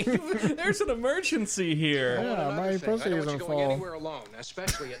 There's an emergency here. Yeah, Another my thing, pussy I don't is want you on going fall. anywhere alone,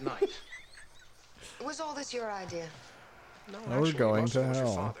 especially at night. Was all this your idea? No, We're actually, going most to of it was your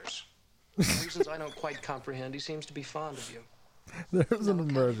hell. father's. For reasons I don't quite comprehend, he seems to be fond of you. There's an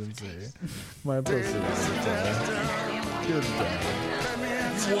emergency. My pussy is on fall. Good day.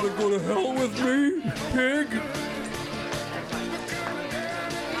 You wanna go to hell with me, pig?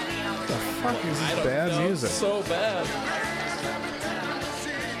 The fuck is I this don't bad know, music? so bad.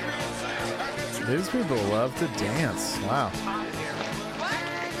 These people love to dance. Wow.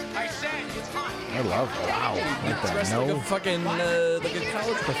 I said it's hot. I love wow. Like that. Dressed like a No, fucking like a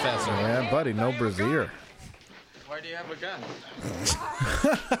college professor. yeah, buddy, no brassiere. Why do you have a gun?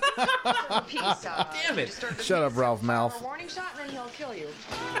 Peace, Damn it. Shut up, Ralph Mouth. warning shot, and then he'll kill you.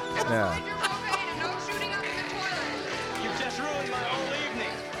 Yeah. No shooting up in the toilet. You just ruined my whole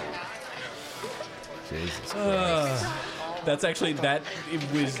evening. Jesus Christ. That's actually it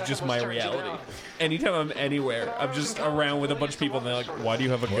was just my reality. Anytime I'm anywhere, I'm just around with a bunch of people and they're like, why do you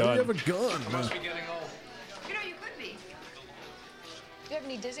have a Why do you gun? have a gun? Must be getting old. You know, you could be. Do you have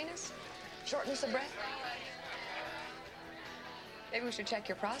any dizziness? Shortness of breath? Maybe we should check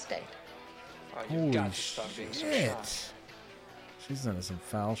your prostate. Oh, you've Holy got to stop being so shy. shit. She's into some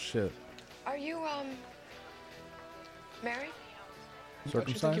foul shit. Are you, married? Don't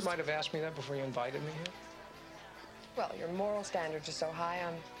you think you Circumcised? might have asked me that before you invited me here? Well, your moral standards are so high,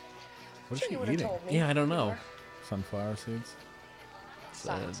 I'm What is sure she you would have eating? told me. Yeah, I don't know. Sunflower seeds? It's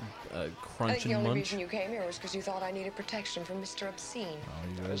Science. a I crunch think the and only munch. reason you came here was because you thought I needed protection from Mr. Obscene. Oh,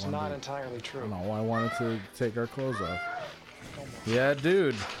 you That really is wanted not to- entirely true. No, I wanted to take our clothes off. Yeah,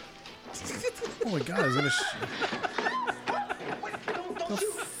 dude. Oh my god, he's gonna. The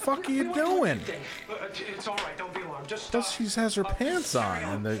fuck are you doing? It's all right. Don't be alarmed. Just Plus, she has her pants on,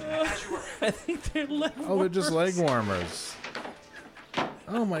 and they. I think they're leg Oh, they're just leg warmers.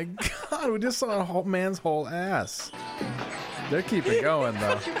 Oh my god, we just saw a whole man's whole ass. They're keeping going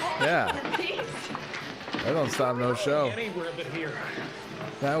though. Yeah. They don't stop no show. anywhere but here.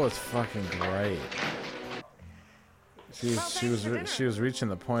 That was fucking great. She was reaching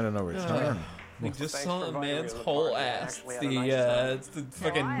the point of no return. We just Thanks saw for a inviting me man's to the whole party. ass. Actually had a nice It's the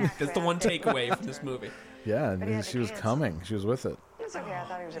fucking that's the one takeaway from this movie. Yeah, But he had and to she was cancel. coming. She was with it. It's okay. I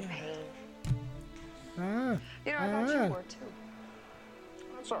thought he was in pain. Ah, You know, I thought you were too.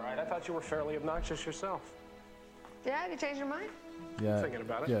 That's all right. I thought you were fairly obnoxious yourself. Yeah, you changed your mind? yeah, Thinking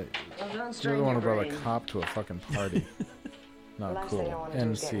about it. yeah. Well, don't You're the strain one your who brought a brain. cop to a fucking party. Not Last thing I cool. wanna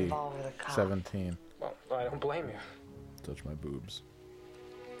do is get NC involved with a cop. 17. Well, I don't blame you. Touch my boobs.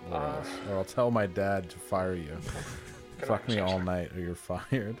 Or I'll tell my dad to fire you. Fuck me all night or you're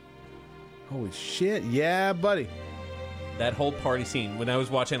fired. Holy shit. Yeah, buddy. That whole party scene, when I was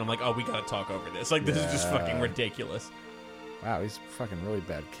watching, I'm like, oh, we gotta talk over this. Like, this is just fucking Yeah. ridiculous. Wow, he's a fucking really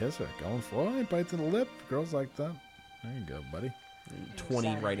bad kisser. Going for it. Bite to the lip. Girls like that. There you go, buddy.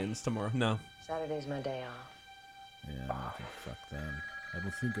 20 write-ins tomorrow. No. Saturday's my day off. Yeah, I can fuck them. I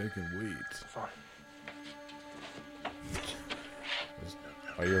don't think I can wait. Fine.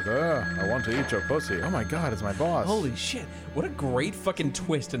 Are you there? I want to eat your pussy. Oh my god, it's my boss. Holy shit. What a great fucking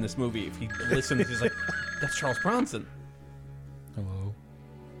twist in this movie. If he listens, he's like, that's Charles Bronson. Hello.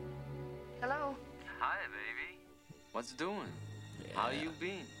 Hello. Hi, baby. What's doing? How you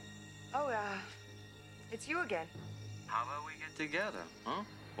been? Oh, it's you again. How about we get together, huh?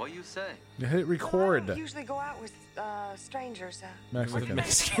 What you say? You hit record. I don't usually go out with strangers. Mexican.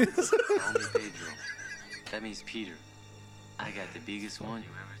 Mexicans. Call me Pedro. That means Peter. I got the biggest one you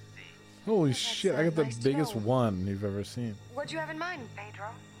ever seen. Holy shit, I got the nice to biggest know. one you've ever seen. What'd you have in mind, Pedro?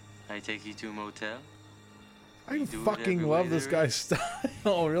 I take you to a motel. I We do it fucking every love way this there guy's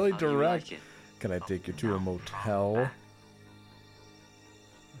style. Really How do you direct. like it? Can I take you to a motel?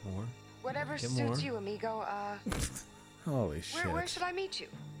 More. Whatever Get suits more. you, amigo. Holy shit. Where should I meet you?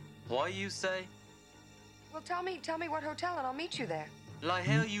 What you say? Well, tell me what hotel, and I'll meet you there. Like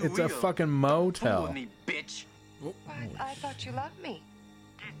hell you It's will. a fucking Fool motel. with me, bitch. I thought you loved me.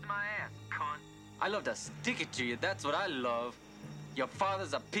 Kiss my ass, cunt. I love to stick it to you. That's what I love. Your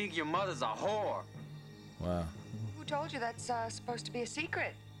father's a pig. Your mother's a whore. Wow. Who told you that's supposed to be a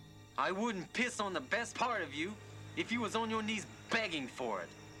secret? I wouldn't piss on the best part of you if you was on your knees begging for it.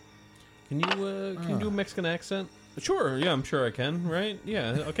 Can you do a Mexican accent? Sure, yeah, I'm sure I can, right?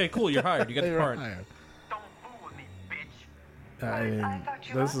 Yeah, okay, cool, you're hired. You got the You're part. hired. Don't fool with me, bitch. I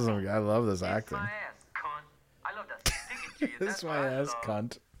mean, this is. I love this acting. My ass, cunt. I love to stick it to you. This That's my what I ass love.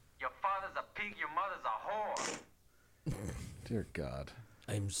 cunt. Your father's a pig. Your mother's a whore. Dear God.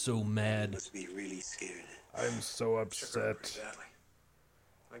 I'm so mad. Must be really scared. I'm so upset. Badly.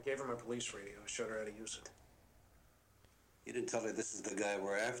 I gave her my police radio. I showed her how to use it. You didn't tell her this is the guy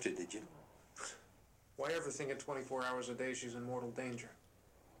we're after, did you? Why ever think in 24 hours a day she's in mortal danger?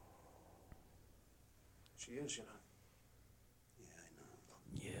 She is, you know.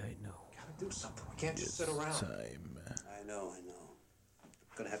 Yeah, I know. Gotta do something. We can't just sit around. Time. I know. I'm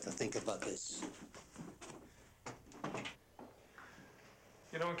gonna have to think about this.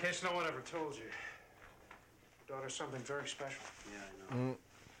 You know, in case no one ever told you, your daughter's something very special. Yeah, I know.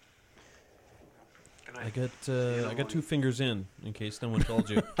 I got 2 fingers in case no one told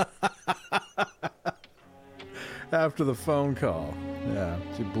you. After the phone call. Yeah,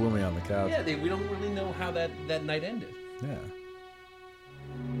 she blew me on the couch. Yeah, we don't really know how that night ended. Yeah.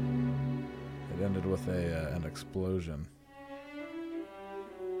 It ended with an explosion.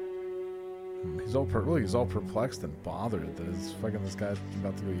 He's all he's all perplexed and bothered that this guy's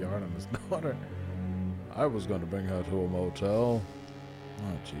about to go yard on his daughter. I was going to bring her to a motel.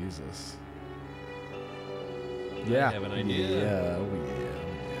 Oh Jesus. Yeah. I have an idea. Yeah. Oh yeah.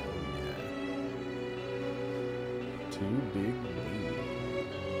 Two big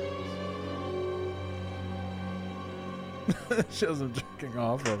wheels. Shows him jerking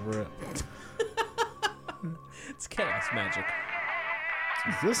off over it. It's chaos magic.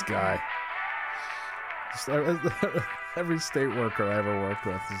 Who's this guy? Just every state worker I ever worked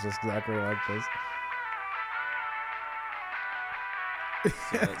with is just exactly like this.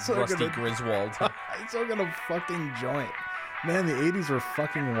 Rusty Griswold. He's all gonna fucking joint. Man, the 80s were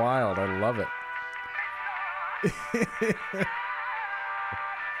fucking wild. I love it.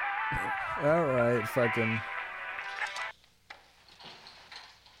 Alright, fucking.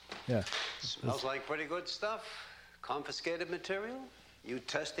 Yeah. Smells like pretty good stuff. Confiscated material? You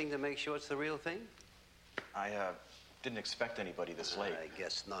testing to make sure it's the real thing? I didn't expect anybody this late. I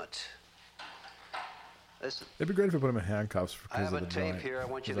guess not. Listen, It'd be great if we put him in handcuffs I because have of a the tape joint. here. I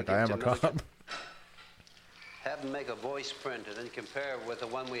want you He's to like, I am give a to Milligan. cop. Have them make a voice print and then compare it with the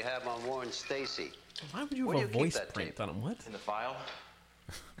one we have on Warren Stacy. Why would you Where have a do you keep voice that print tape? on him? What? In the file?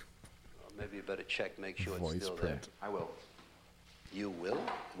 Well, maybe you better check, make sure Voice it's still print. I will. there. You will?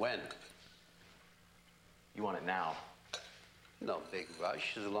 When? You want it now? No big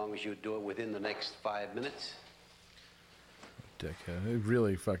rush, as long as you do it within the next 5 minutes. Dickhead. It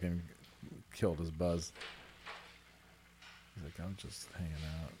really fucking killed his buzz. He's like, I'm just hanging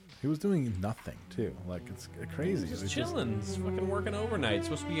out. He was doing nothing too. Like, it's crazy. Just chilling. He's fucking working overnight. It's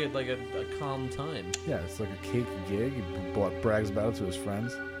supposed to be like a calm time. Yeah, it's like a cake gig. He brags about it to his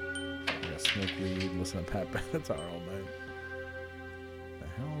friends. Yeah, smoke weed, listen to Pat Benatar all night. The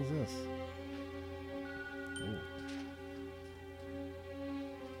hell is this? Ooh.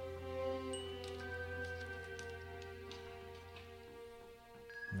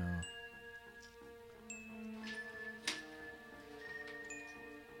 No.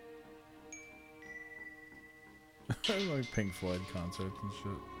 Like Pink Floyd concerts and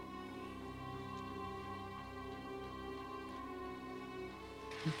shit.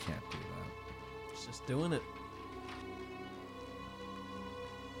 You can't do that. He's just doing it.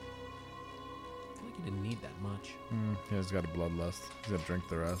 I feel like he didn't need that much. Yeah, he's got a bloodlust. He's gonna drink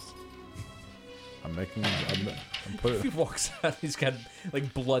the rest. I'm making. I'm putting. He walks out. He's got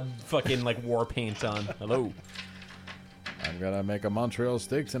like blood, fucking like war paint on. Hello. I'm gonna make a Montreal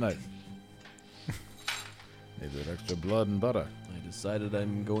steak tonight. Need that extra blood and butter. I decided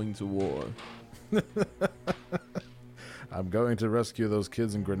I'm going to war. I'm going to rescue those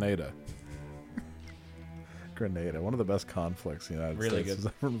kids in Grenada. Grenada, one of the best conflicts the United States is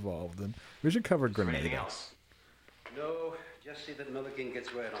ever involved in. We should cover Grenada. Anything else? No, just see that Milligan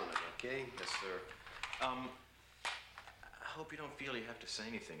gets right on it, okay? Yes, sir. I hope you don't feel you have to say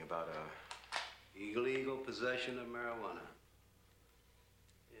anything about illegal possession of marijuana.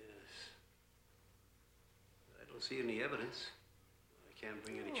 Yes. I don't see any evidence. I can't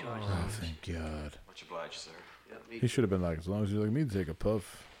bring any charges. Oh, thank God. Much obliged, sir. Yeah, He should have been like, as long as you like me to take a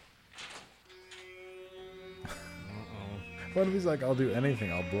puff. What if he's like, I'll do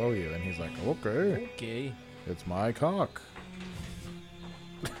anything, I'll blow you, and he's like, okay. Okay. It's my cock.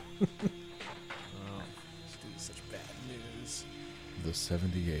 Oh, this dude's such bad news. The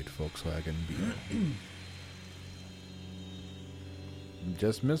 78 Volkswagen Beetle.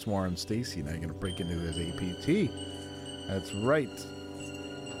 Just missed Warren Stacy. Now you're gonna break into his APT. That's right.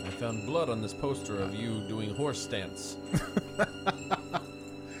 I found blood on this poster of you doing horse stance.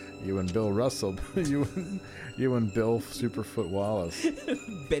 You and Bill Russell. you and Bill Superfoot Wallace.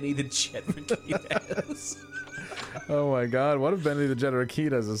 Benny the Jet Rakitas. Oh my God! What if Benny the Jet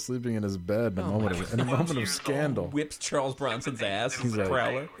Rakitas is sleeping in his bed in a moment of scandal? Whips Charles Bronson's ass. He's like,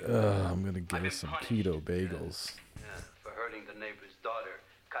 Prowler. I'm gonna give her some keto bagels. For hurting the neighbor's daughter,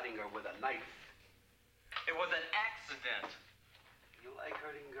 cutting her with a knife. It was an accident. You like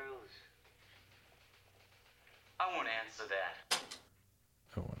hurting girls? I won't answer that.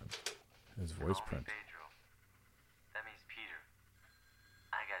 I want his voice print. Pedro. That means Peter.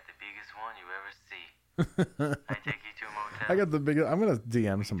 I got the biggest one you ever see. I take you to a motel. I got the biggest. I'm gonna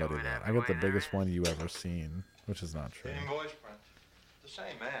DM somebody that. I got the biggest one you ever seen, which is not true. Same voice print. The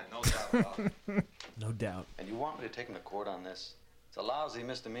same man, no doubt about it. No doubt. And you want me to take him to court on this? It's a lousy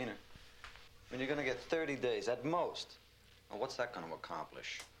misdemeanor. I mean, you're going to get 30 days at most. Well, what's that going to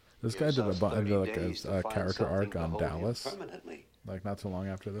accomplish? This guy did a character arc on Dallas, like not too long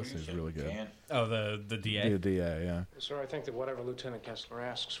after this. He's really good. Oh, the DA? The DA, yeah. Sir, I think that whatever Lieutenant Kessler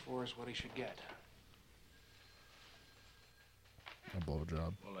asks for is what he should get. A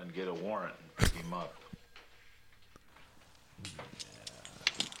blowjob. Well, then get a warrant and pick him up.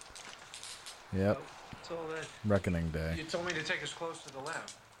 Yep. What's all that? Reckoning Day. You told me to take his clothes to the lab.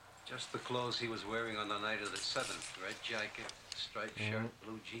 Just the clothes he was wearing on the night of the 7th. Red jacket, striped shirt,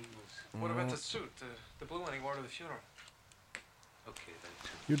 blue jeans. What about the suit, the blue one he wore to the funeral? Okay, then.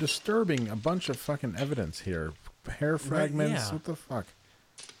 You're disturbing a bunch of fucking evidence here. Hair fragments. yeah. What the fuck?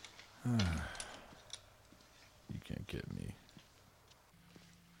 You can't get me.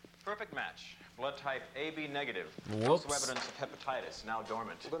 Perfect match. Blood type AB negative. Whoops. Also evidence of hepatitis, now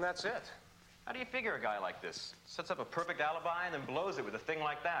dormant. Well, then that's it. How do you figure a guy like this? Sets up a perfect alibi and then blows it with a thing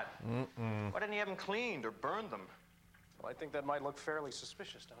like that. Why didn't he have them cleaned or burned them? Well, I think that might look fairly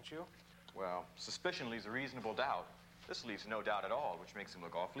suspicious, don't you? Well, suspicion leaves a reasonable doubt. This leaves no doubt at all, which makes him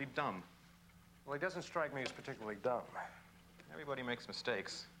look awfully dumb. Well, he doesn't strike me as particularly dumb. Everybody makes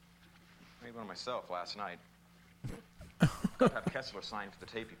mistakes. I made one myself last night. Got to have Kessler sign for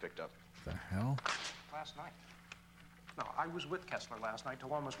the tape he picked up. The hell? Last night? No, I was with Kessler last night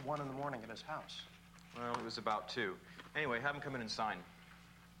till almost 1 in the morning at his house. Well, it was about 2. Anyway, have him come in and sign.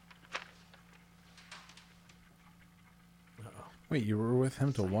 Wait, you were with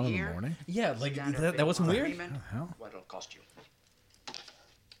him till 1 in the morning? Yeah, like that wasn't weird. What the hell? What'll cost you?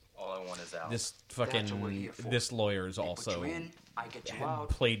 All I want is out. This fucking this lawyer is also I get you out.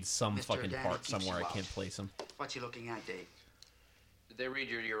 played some Mr. fucking Danny part keeps somewhere. you I out. can't place him. What's he looking at, Dave? Did they read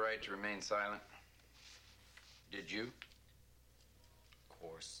you your right to remain silent? Did you? Of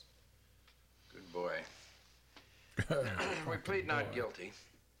course. Good boy. We plead not guilty.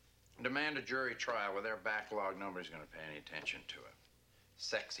 Demand a jury trial where their backlog nobody's going to pay any attention to it.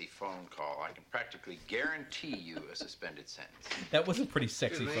 Sexy phone call. I can practically guarantee you a suspended sentence. That was a pretty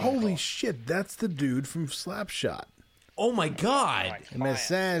sexy phone Holy call. shit, that's the dude from Slapshot. Oh my god. A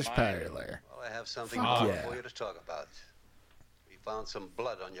massage parlor. Well, I have something Fuck more yeah. for you to talk about. We found some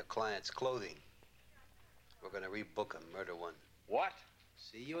blood on your client's clothing. We're going to rebook a murder one. What?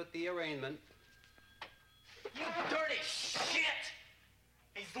 See you at the arraignment. You dirty shit!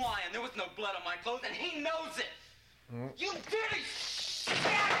 He's lying. There was no blood on my clothes, and he knows it. You dirty shit!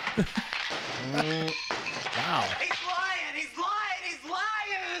 Wow. He's lying. He's lying. He's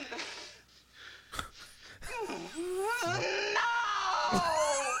lying. No!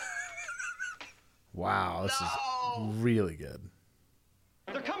 Wow, this is really good.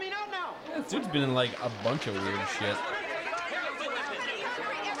 They're coming out now. This dude's been in like a bunch of weird shit.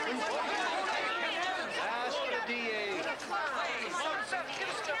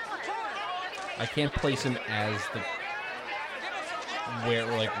 I can't place him as the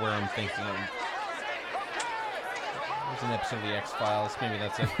where I'm thinking of. There's an episode of the X-Files. Maybe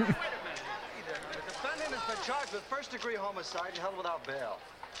that's it. The defendant has been charged with first-degree homicide and held without bail.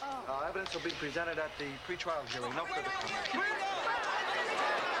 Evidence will be presented at the pretrial hearing. No further comment.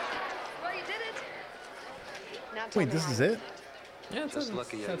 Well, you did it. Now tell Wait, me this how is you it? did Yeah,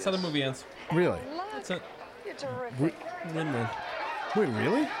 lucky, I that's how the movie ends. Really? That's it. You're terrific. Win-win. Wait,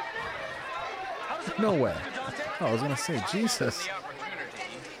 really? No way. Oh, I was going to say, Jesus.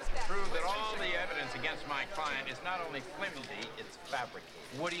 Prove that all the evidence against my client is not only flimsy, it's fabricated.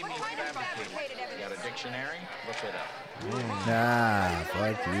 What do you mean fabricated? You got a dictionary? Look it up. Nah,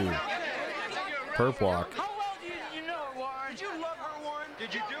 fuck you. Perp walk. How well did you know her, Warren? Did you love her, Warren?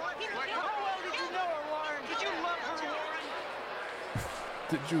 Did you do it? How well did you know her, Warren? Did you love her, Warren?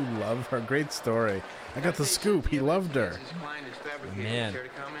 Did you love her? Great story. I got the scoop. He loved her. His client is fabricated. Man. Care to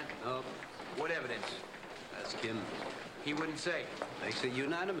comment? No. What evidence? Ask him. He wouldn't say. Makes it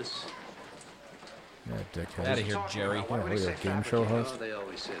unanimous. Yeah, dickhead. Outta here, Jerry. Yeah, what are you, a game show host? Oh, they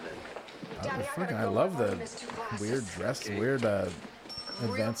always say that. Daddy, I gotta I go. love My the mom missed 2 classes. weird dress, Okay. weird Real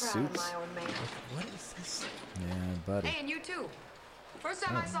advanced proud of suits. my old man. What is this? Yeah, buddy. Hey, and you too. First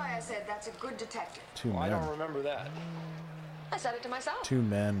time I saw you, I said, that's a good detective. Two I don't men. remember that. I said it to myself. 2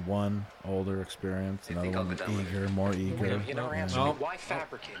 men, 1 older experience, another one eager, more eager. You never answered me. Why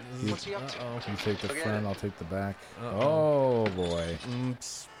fabricate? What's he up to? You take the Forget front, it. I'll take the back. Uh-oh. Oh boy.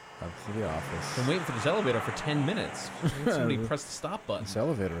 Oops. Up to the office. Been waiting for this elevator for 10 minutes. Somebody press the stop button. This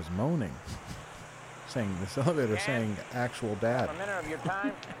elevator is moaning. This elevator is saying actual dad. A minute of your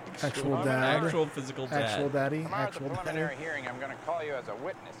time. Actual dad. Actual physical dad. Actual daddy. Tomorrow at the Actual preliminary daddy. hearing, I'm going to call you as a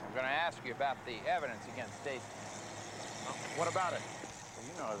witness. I'm going to ask you about the evidence against Stacy. What about it? Well,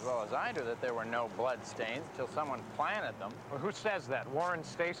 you know as well as I do that there were no blood stains till someone planted them. Well, who says that? Warren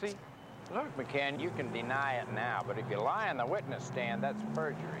Stacy? Look, McCann, you can deny it now, but if you lie on the witness stand, that's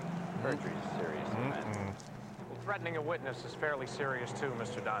perjury. Perjury is a serious offense. Well, threatening a witness is fairly serious too,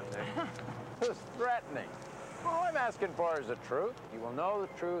 Mr. Dante. Who's threatening? All I'm asking for is the truth. You will know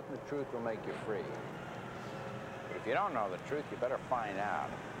the truth, and the truth will make you free. But if you don't know the truth, you better find out.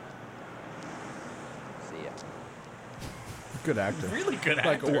 See ya. Good actor. Really good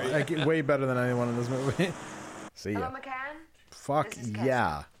actor. Like way better than anyone in this movie. See Hello, ya. McCann? Fuck This is Cassie.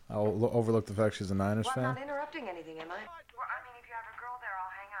 yeah. I'll overlook the fact she's a Niners Well, I'm fan. not interrupting anything, am I? Well, I mean, if you have a girl there,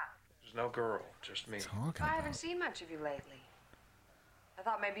 I'll hang up. There's no girl, just me. Talking I about. haven't seen much of you lately. I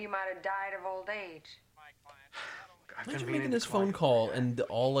thought maybe you might have died of old age. I've Imagine been making meaning this to call phone you. call and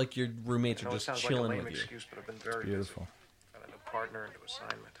all like your roommates I are know it just sounds like a chilling lame with you. excuse, but I've been very Beautiful. busy. Got a new partner, a new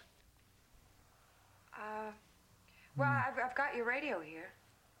assignment. Well, I've got your radio here.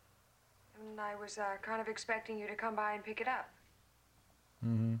 And I was kind of expecting you to come by and pick it up.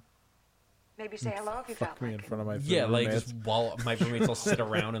 Mm-hmm. Maybe say hello if you felt Fuck me like in it. front of my Yeah, like roommates. just while my roommates all sit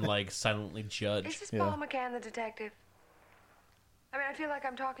around and like silently judge. Is this Yeah. Paul McCann, the detective? I mean, I feel like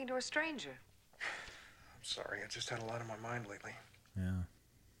I'm talking to a stranger. I'm sorry, I just had a lot on my mind lately. Yeah.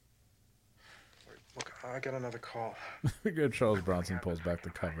 Look, I got another call. Good. Charles Bronson pulls back the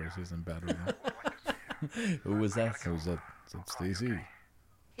covers. He's in bed with him. Who was that? Who's that? Is that Stacy?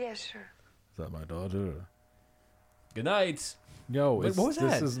 Yes, sure. Is that my daughter? Good night. Yo, Wait, what was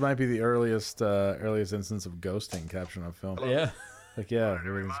this that? might be the earliest instance of ghosting captured on film. Yeah. Like, yeah,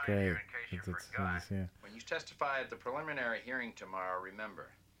 everything's great. Yeah. When you testify at the preliminary hearing tomorrow, remember.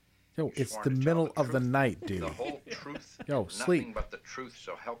 Yo, you're it's sworn the to tell middle of the truth, night, dude. The whole truth. Yo, and sleep. Nothing but the truth,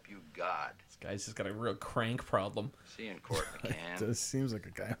 so help you God. This guy's just got a real crank problem. See you in court, McCann. This seems like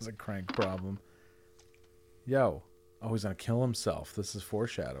a guy has a crank problem. Yo, oh, he's gonna kill himself. This is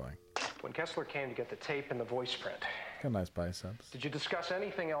foreshadowing. When Kessler came to get the tape and the voice print, Got nice biceps. did you discuss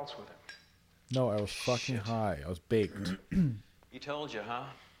anything else with him? No, I was fucking high. I was baked. He told you, huh?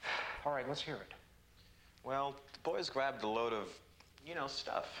 All right, let's hear it. Well, the boys grabbed a load of,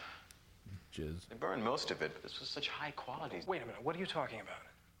 stuff. Jizz. They burned most of it, but this was such high quality. Wait a minute, what are you talking about?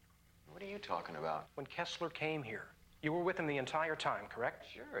 What are you talking about? When Kessler came here, you were with him the entire time, correct?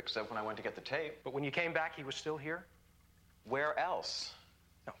 Sure, except when I went to get the tape. But when you came back, he was still here? Where else?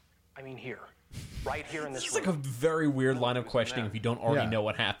 No, I mean here. Right here in this It's room. like a very weird line of questioning if you don't already Yeah. know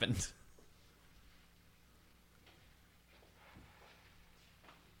what happened.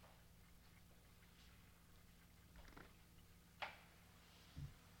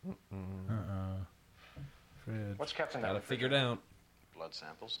 Fred. What's kept in Gotta that? figure it out. Blood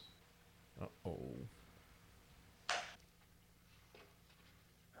samples. Uh-oh.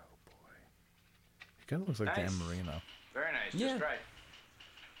 He kind of looks like Nice. Dan Marino. Very nice. Yeah. Just right.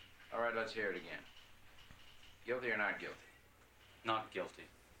 All right, let's hear it again. Guilty or not guilty? Not guilty.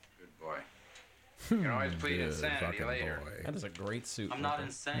 Good boy. You can always plead Good insanity fucking later. boy. That is a great suit. I'm right not there.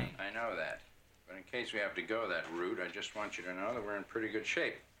 insane. I know that. But in case we have to go that route, I just want you to know that we're in pretty good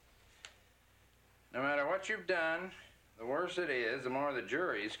shape. No matter what you've done, the worse it is, the more the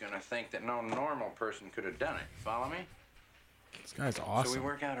jury's going to think that no normal person could have done it. Follow me? This guy's So we awesome.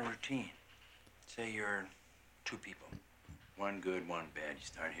 work out a routine. Say you're two people. One good, one bad. You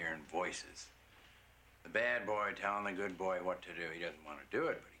start hearing voices. The bad boy telling the good boy what to do. He doesn't want to do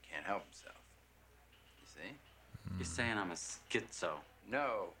it, but he can't help himself. You see? You're saying I'm a schizo.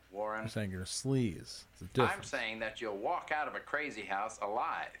 No, Warren. I'm saying you're sleaze. It's a I'm difference. saying that you'll walk out of a crazy house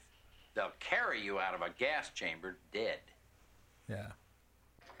alive. They'll carry you out of a gas chamber dead. Yeah.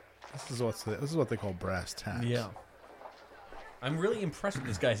 This is what they call brass tacks. Yeah. I'm really impressed with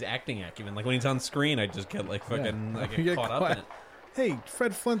this guy's acting acumen. Like when he's on screen, I just get like fucking I You get caught up in it. Hey,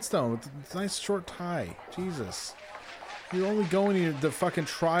 Fred Flintstone with a nice short tie. Jesus. You're only going to the fucking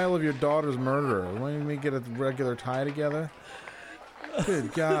trial of your daughter's murderer. Why don't you get a regular tie together?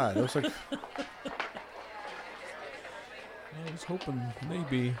 Good God. It was like... I was hoping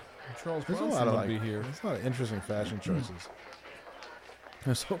maybe Charles There's a Bronson lot of would be here. There's a lot of interesting fashion choices. I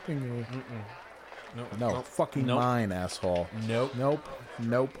was hoping you... No, fucking mine, asshole. Nope.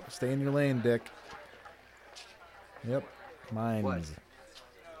 Nope. Stay in your lane, Dick. Yep. Mine. What?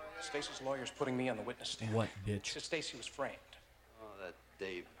 Stacy's lawyer's putting me on the witness stand. What, bitch? Said Stacy was framed. Oh, that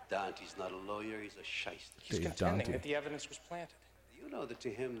Dave Dante's not a lawyer. He's a shyster. He's Dave contending Dante. that the evidence was planted. You know that to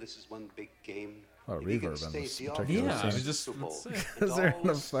him this is one big game. Oh, If he reverb gets on this Stacy off, particular Yeah, I scene. was just Super Bowl. Because they're in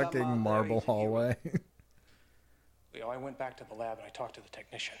a fucking marble hallway. Leo, I went back to the lab and I talked to the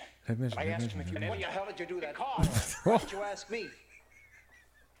technician. Technician, I asked him if you... technician. What the hell did you do that? Why did you ask me?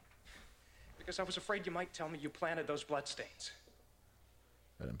 Because I was afraid you might tell me you planted those bloodstains.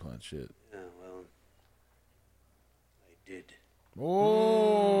 I didn't plant shit. Yeah, well, I did.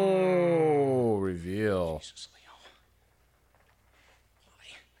 Oh, reveal. Jesus, Leo.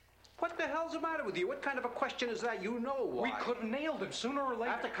 What the hell's the matter with you? What kind of a question is that? You know why. We could have nailed him sooner or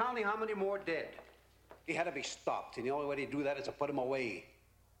later. After counting how many more dead, he had to be stopped, and the only way to do that is to put him away.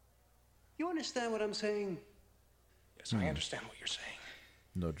 You understand what I'm saying? Yes, I understand what you're saying.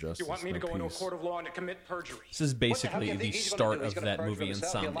 No justice, You want me no to go into a peace. court of law and to commit perjury? This is What the hell basically do you the think he's gonna start do? He's of gonna that perjure movie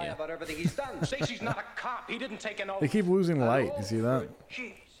himself, he'll lie Insomnia. about everything he's done. Stacy's not a cop. He didn't take an oath. They keep losing light. You see that?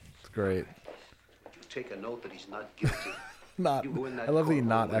 Jeez. It's great. You take a note that he's not guilty. Not. You go in that I love the courtroom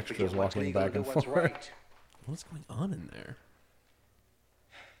not and extras forget what's walking legal back and and do what's forth. right. What's going on in there?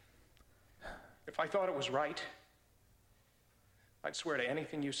 If I thought it was right, I'd swear to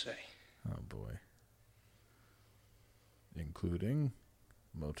anything you say. Oh boy. Including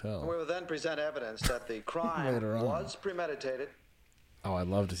motel. We will then present evidence that the crime Later on. was premeditated, Oh, I'd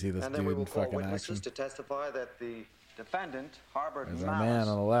love to see this and then dude we will in call fucking witnesses action. to testify that the defendant harbored There's our malice man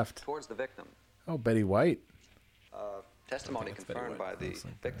on the left. towards the victim. Oh, Betty White. Testimony that's Betty confirmed by White. the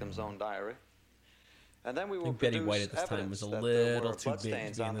victim's own diary. And then we I will think Betty produce White at this time was a evidence that there little were too big to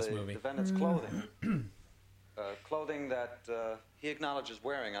bloodstains be in on this the movie. defendant's clothing. Clothing that he acknowledges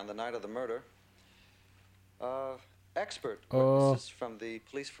wearing on the night of the murder. Expert witnesses from the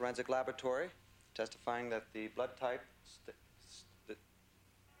police forensic laboratory testifying that the blood type...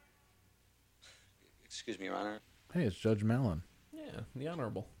 Excuse me, Your Honor. Hey, it's Judge Mallon. Yeah, the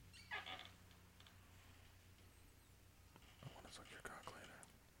honorable. I want to suck your cock later.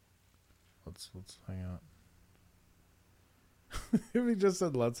 Let's hang out. If he just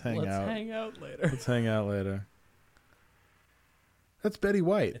said, let's hang out. Let's hang out later. Let's hang out later. That's Betty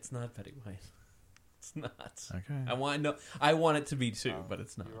White. It's not Betty White. It's not. Okay. I want it to be too, but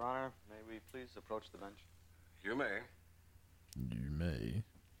it's not. Your Honor, may we please approach the bench? You may. You may.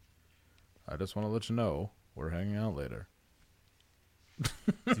 I just want to let you know we're hanging out later.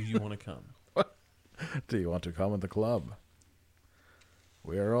 Do you want to come? What? Do you want to come at the club?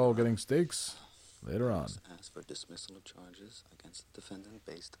 We are all getting steaks later on. Ask for dismissal of charges against the defendant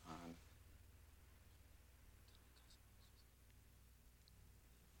based on...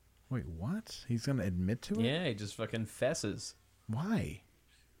 Wait, what? He's going to admit to it? Yeah, he just fucking fesses. Why?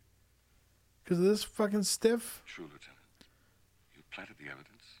 Because of this fucking stiff? True, Lieutenant. You planted the evidence?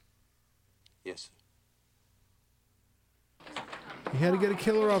 Yes, sir. He had to get a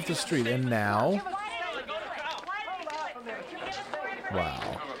killer off the street, and now...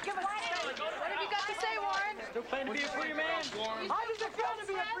 Wow. What have you got to say, Warren? Still planning to be a free man, Warren. How does it feel to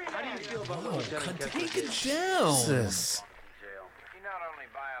be a free man? How do you feel about Oh, Lieutenant take Kessler? it down. Jesus. He not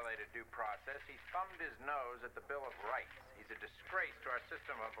only violated due process, he thumbed his nose at the Bill of Rights. He's a disgrace to our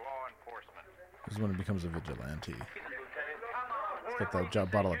system of law enforcement. This is when he becomes a vigilante. He's got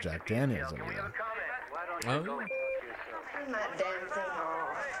that bottle of Jack Daniels over there. Oh. Turn that damn thing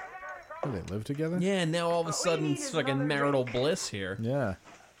off. Do they live together? Yeah, now all of a sudden it's fucking marital bliss here. Yeah.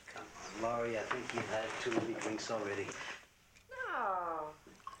 Laurie, I think you've had too many drinks already. No.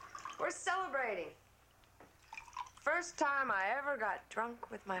 We're celebrating. First time I ever got drunk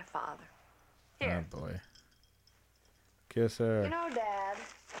with my father. Here. Oh, boy. Kiss her. You know, Dad,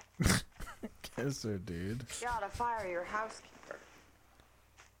 Kiss her, dude. you ought to fire your housekeeper.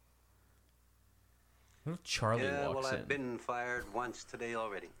 What if Charlie Yeah, walks well, in? I've been fired once today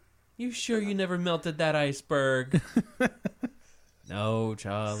already. You sure you never melted that iceberg? No,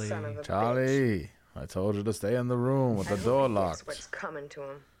 Charlie. Son of a Charlie, I told you to stay in the room with the door That's locked. what's coming to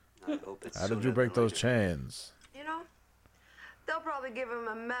him. I hope it's How did sooner you break than those later. chains? You know, they'll probably give him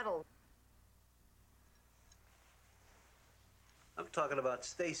a medal. I'm talking about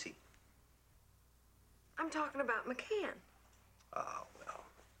Stacy. I'm talking about McCann. Oh, well.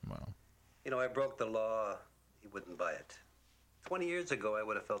 Well, You know, I broke the law. He wouldn't buy it. 20 years ago, I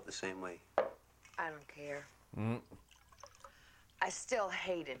would have felt the same way. I don't care. I still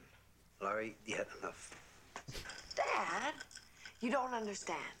hate him. Laurie, you had enough. Dad, you don't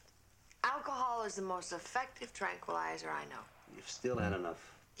understand. Alcohol is the most effective tranquilizer I know. You've still had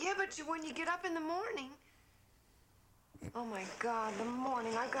enough. Yeah, but when you get up in the morning... Oh, my God, the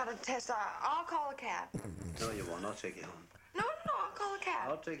morning. I've got a test. I'll call a cab. No, you won't. I'll take you home. No, I'll call a cab.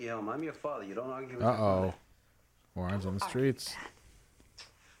 I'll take you home. I'm your father. You don't argue with your uh-oh. father. Warren's on the streets.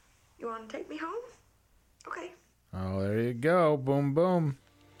 You want to take me home? Okay. Oh, there you go. Boom, boom.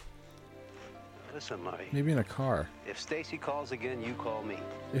 Listen, Laurie. Maybe in a car. If Stacy calls again, you call me.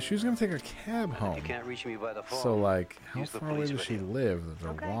 If she was going to take a cab home. You can't reach me by the phone. So, like, how Use the far away police does she radio. live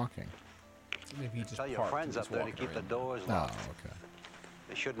that they're walking? Maybe he just Tell your parked friends and up just there to walked keep the right in. doors Oh, locked. okay.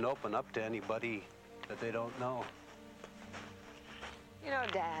 They shouldn't open up to anybody that they don't know. You know,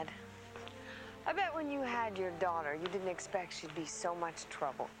 Dad, I bet when you had your daughter, you didn't expect she'd be so much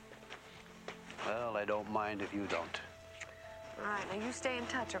trouble. Well, I don't mind if you don't. All right, now you stay in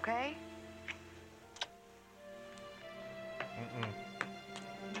touch, okay?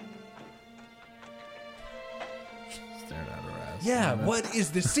 Staring at her ass. Yeah, what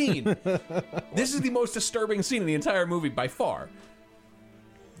is the scene? This is the most disturbing scene in the entire movie by far.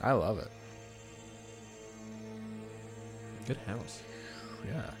 I love it. Good house.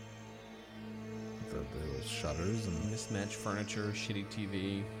 Yeah. The little shutters and Mismatched furniture, shitty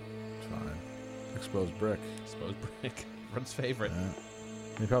TV. it's fine. Exposed brick. Exposed brick. Everyone's favorite. Yeah.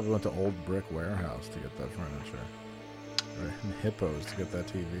 He probably went to Old Brick Warehouse to get that furniture. Or Hippos to get that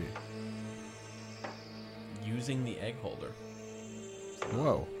TV. Using the egg holder.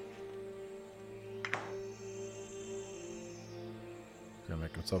 Whoa. He's gonna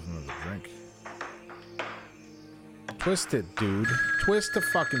make himself another drink. Twist it, dude. Twist the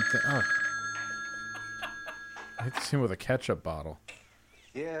fucking thing. Oh. I hit him with a ketchup bottle.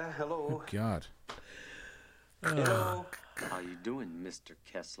 Yeah, hello. Oh, God. Hello. How you doing, Mr.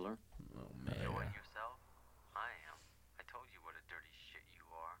 Kessler? Oh, man. yourself? I am. I told you what a dirty shit you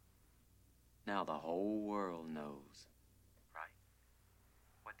are. Now the whole world knows. Right.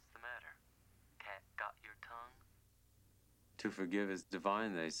 What's the matter? Cat got your tongue? To forgive is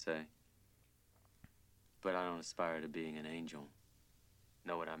divine, they say. But I don't aspire to being an angel.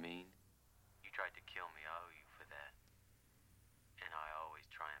 Know what I mean? You tried to kill me, I owe you for that. And I always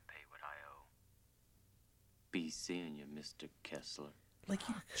try and pay what I owe. Be seeing you, Mr. Kessler. Like,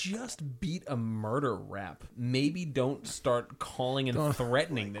 you just beat a murder rap. Maybe don't start calling and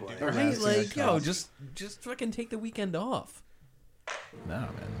threatening the dude. Right? Like, yo, just fucking take the weekend off. No,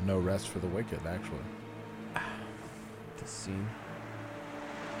 man. No rest for the wicked, actually. This scene.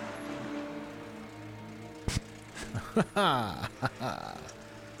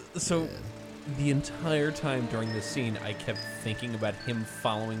 So, the entire time during this scene, I kept thinking about him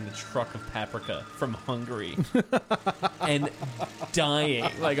following the truck of paprika from Hungary and dying.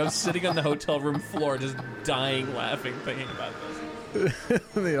 Like, I'm sitting on the hotel room floor just dying laughing thinking about this.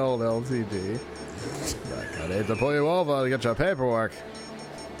 The old LTD. I need to pull you over to get your paperwork.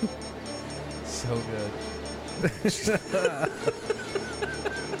 So good. It's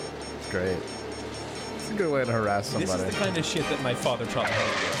great. It's a good way to harass somebody. This is the kind of shit that my father taught me how to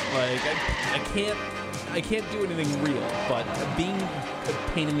do. Like, I can't do anything real, but being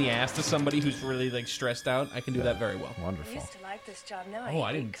a pain in the ass to somebody who's really like stressed out, I can do that very well. Wonderful. I used to like this job. Now Oh,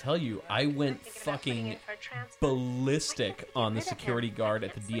 I didn't tell you. I went fucking ballistic on the security guard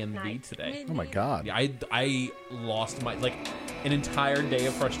at the DMV today. Oh my god. Yeah, I lost my an entire day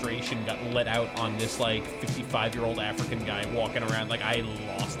of frustration got let out on this like 55-year-old African guy walking around. Like I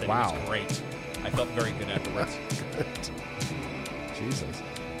lost it. Wow. It was great. I felt very good afterwards. Good. Jesus.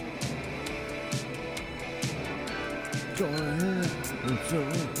 Go ahead.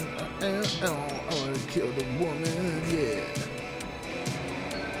 I want to kill the woman. Yeah.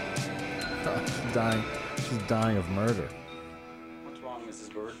 She's dying. She's dying of murder. What's wrong, Mrs.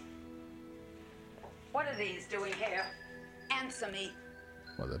 Bird? What are these doing here? Answer me.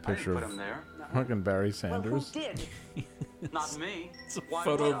 What, that picture put of him there. fucking Barry Sanders? Well, who did? Not me. It's a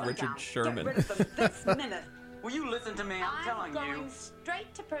photo of Richard Sherman. Get rid of them this minute. Will you listen to me? I'm telling going you.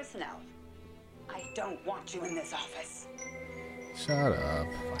 straight to personnel. I don't want you in this office. Shut up.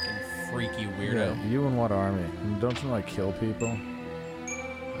 Fucking freaky weirdo. Yeah, you in what army? Don't you like kill people?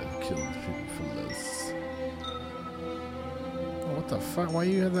 I've killed people for this. Oh, what the fuck? Why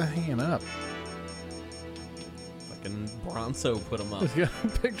you have that hanging up? Fucking Bronzo put him up. It's got a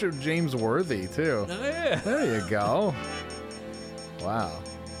picture of James Worthy, too. Oh, yeah. There you go. Wow.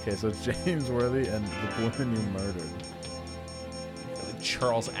 Okay, so it's James Worthy and the woman you murdered.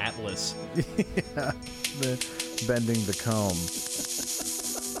 Charles Atlas. Yeah, bending the comb.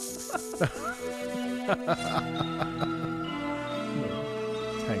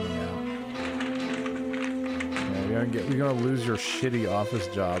 Hanging out. Yeah, you're gonna lose your shitty office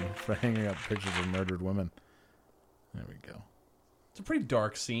job for hanging up pictures of murdered women. There we go. It's a pretty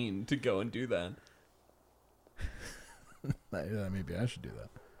dark scene to go and do that. Yeah, maybe I should do that.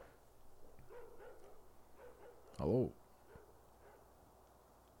 Hello.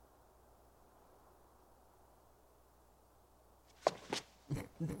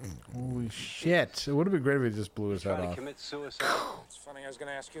 Holy shit. It would have been great if he just blew his head Try to off. commit suicide? It's funny, I was going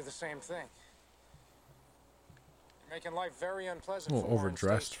to ask you the same thing. You're making life very unpleasant A little for Warren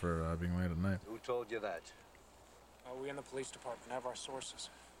overdressed Stacy. for being late at night. Who told you that? We in the police department have our sources.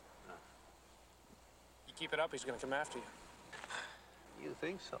 You keep it up, he's going to come after you. You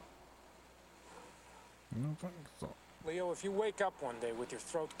think so? I don't think so. Leo, if you wake up one day with your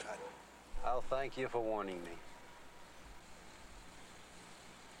throat cut, I'll thank you for warning me.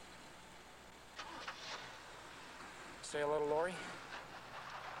 say hello to Lori.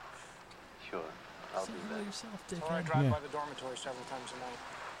 Sure, I'll do that. It's all right, drive by the dormitory several times a night.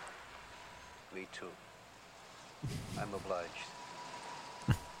 Me too. I'm obliged.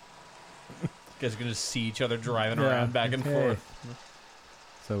 You guys are gonna see each other driving Yeah, around back and okay. forth.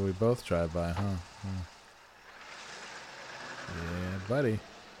 So we both drive by, huh? Yeah, buddy.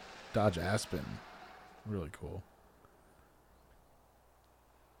 Dodge Aspen. Really cool.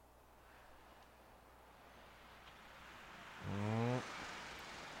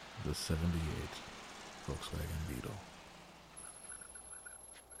 The 78 Volkswagen Beetle.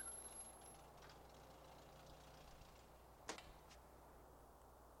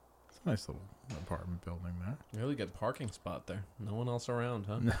 It's a nice little apartment building there. Really good parking spot there. No one else around,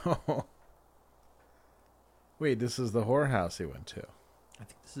 huh? No. Wait, this is the whorehouse he went to. I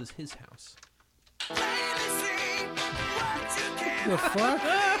think this is his house. The fuck?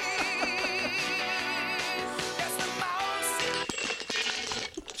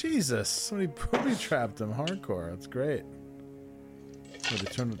 Jesus, somebody booby trapped him hardcore. That's great.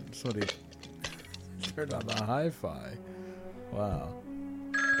 Somebody turned on the hi-fi. Wow.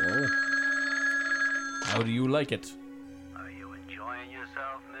 Whoa. How do you like it? Are you enjoying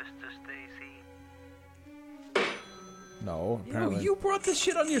yourself, Mr. Stacy? No, apparently. You brought this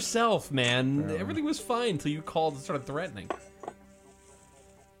shit on yourself, man. Everything was fine until you called and started threatening.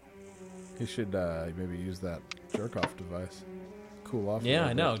 He should maybe use that jerk-off device. Cool off. Yeah,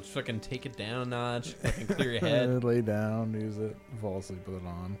 I know. Just fucking take it down a notch. Fucking clear your head. Lay down, use it, fall asleep with it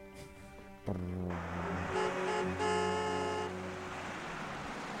on.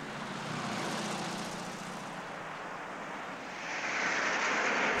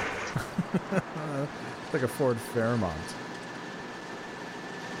 It's like a Ford Fairmont.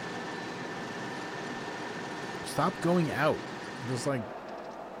 Stop going out. Just like.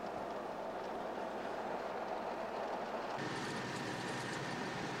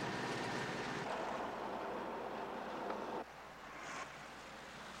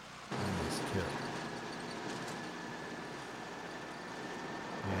 Nice kill.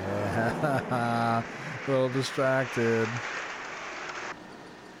 Yeah. A little distracted.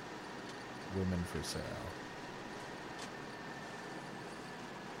 Women for sale.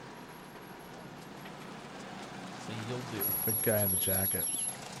 So you'll do. The guy in the jacket.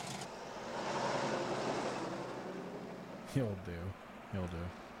 He'll do. He'll do.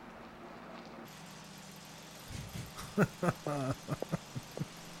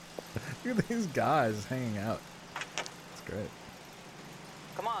 Look at these guys hanging out. It's great.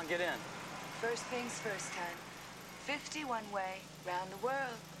 Come on, get in. First things first, hon. 51 way, round the world,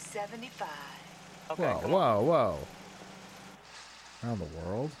 75. Okay, Whoa, come whoa, on. whoa. Around the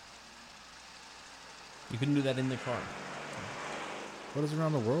world? You can do that in the car. What does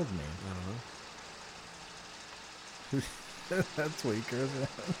around the world mean? I don't know. That's weaker, isn't it?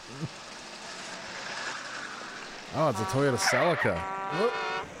 Oh, it's a Toyota Celica. Whoop.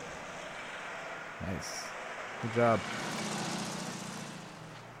 Nice. Good job.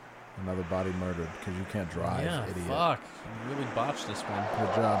 Another body murdered because you can't drive, Yeah, idiot. fuck. You really botched this one.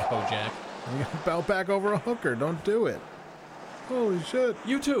 Good job. Kojak. You gotta bow back over a hooker. Don't do it. Holy shit.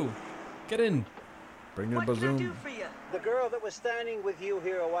 You two. Get in. Bring your bazoom. The girl that was standing with you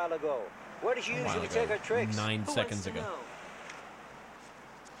here a while ago. Where does she usually take her tricks? 9 seconds ago.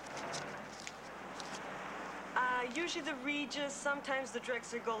 Usually the Regis, sometimes the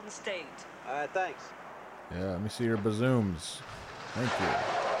Drexel Golden State. Thanks. Yeah, let me see your bazooms. Thank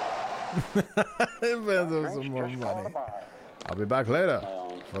you. There's some more money. I'll be back later.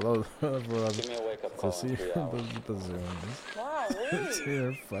 For those, Give me a wake-up call to see in your 3 hours. bazooms. Wow, See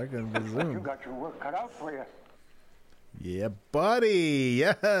your fucking bazoom. got your work cut out for you. Yeah, buddy.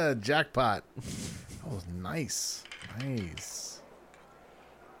 Yeah, jackpot. That was nice. Nice.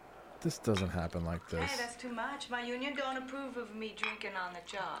 This doesn't happen like this. Hey, that's too much. My union don't approve of me drinking on the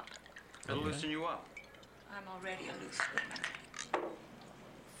job. It'll loosen you up. I'm already a loose woman.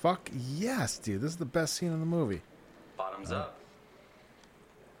 Fuck yes, dude. This is the best scene in the movie. Bottoms up.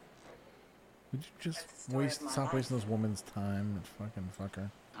 Would you just stop wasting this woman's time? Fucking fucker.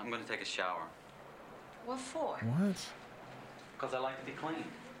 I'm gonna take a shower. What for? What? Because I like to be clean.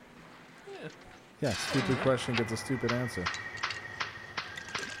 Yeah, stupid question gets a stupid answer.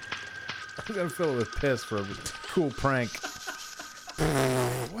 I'm gonna fill it with piss for a cool prank.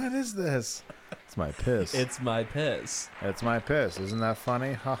 What is this? It's my piss. It's my piss. It's my piss. Isn't that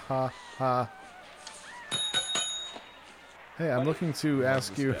funny? Ha ha ha. Hey, I'm looking to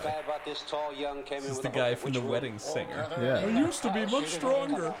ask you. The guy about this tall, young came in This is with the a guy hook. from Which The room? Wedding Singer. Yeah. I used to be much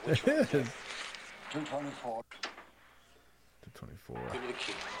stronger. It is. 224. 224. Give me the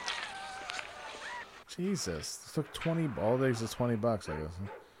key. Jesus. This took 20. All days is $20, I guess.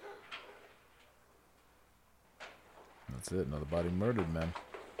 That's it. Another body murdered, man.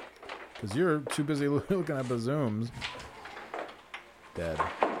 Because you're too busy looking at bazooms. Dead.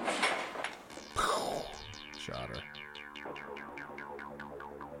 Shot her.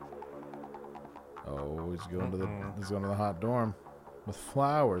 Oh, he's going to the hot dorm with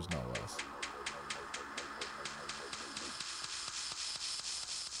flowers, no less.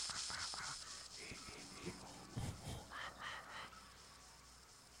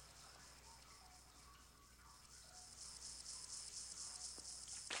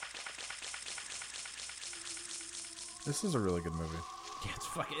 This is a really good movie. Yeah, it's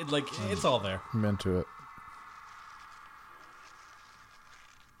fucking it's all there. I'm into it.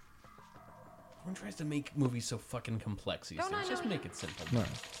 Everyone tries to make movies so fucking complex these Don't I days. Just know make it simple. No.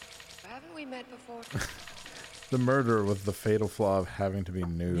 Haven't we met before? The murderer with the fatal flaw of having to be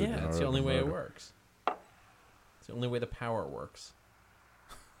nude. in Yeah, it's order the to only way it murder. works. It's the only way the power works.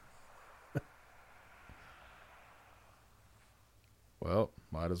 Well,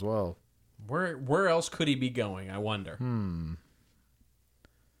 might as well. Where else could he be going, I wonder?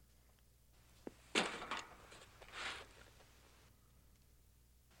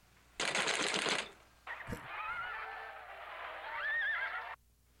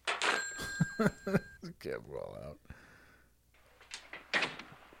 Can't roll out.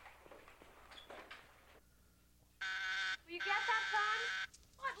 You get that, Pun?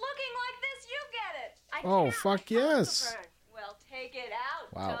 What, looking like this, you get it. I Oh, can't fuck let Papa yes. burn. Well, take it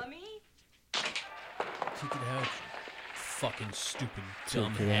out, Wow. dummy. Take it out, fucking stupid Take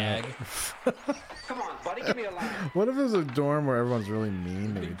dumb it out. hag. Come on, buddy, give me a line. What if there's a dorm where everyone's really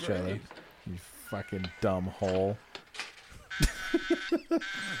mean to That'd each be other? great. You fucking dumb hole.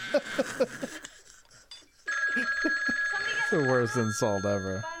 It's the worst insult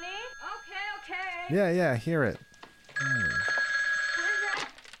ever. Okay. Yeah, hear it.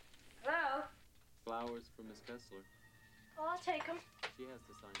 Hello. Flowers for Miss Kessler. Well, I'll take them. She has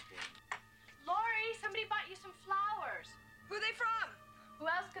to sign for it. Lori, somebody bought you some flowers. Who are they from? Who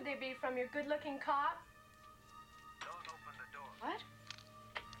else could they be from? Your good-looking cop? Don't open the door. What?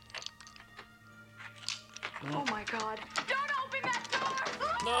 Oh my God. Don't open that door!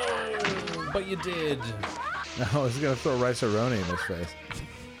 No, but you did. I was gonna throw rice-a-roni in his face.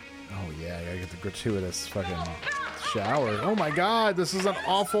 Oh yeah, I gotta get the gratuitous fucking shower. Oh my God, this is an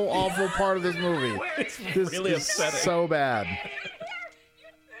awful, awful part of this movie. This really is upsetting. so bad.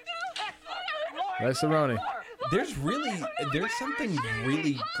 Rice-a-roni. There's something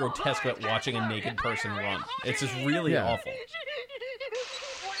really grotesque about watching a naked person run. It's just really awful.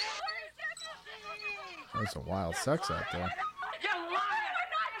 There's some wild sex out there.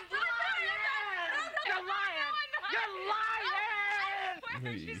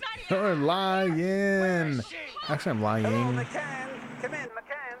 You're lying. Actually, I'm lying. McCann. Come in,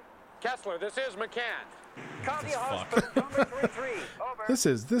 McCann. Kessler, this is McCann. County Hospital, number 33. Over. This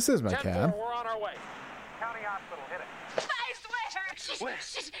is 10-4, McCann. we're on our way. County Hospital, hit it. I swear. Where?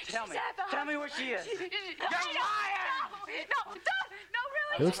 Tell me where she is. You're lying! No,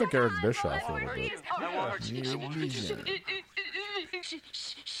 really. He looks like Eric Bischoff a little bit.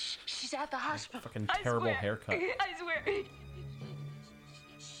 She's at the hospital. Fucking terrible haircut. I swear.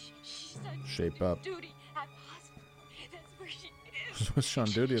 Shape up. Duty at the hospital. That's where she is. What's Sean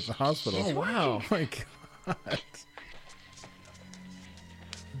Duty at the hospital? Oh, wow. Oh my God.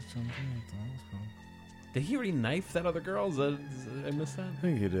 Did he already knife that other girl? I missed that? I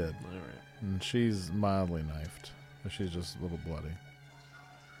think he did. All right. And she's mildly knifed. But she's just a little bloody.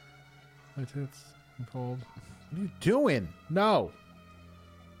 My tits. I'm cold. What are you doing? No.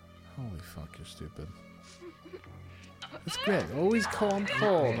 Holy fuck, you're stupid. It's great. Always cold. I'm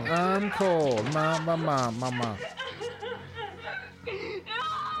cold. I'm cold. Mama.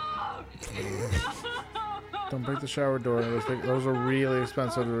 Don't break the shower door. Those are really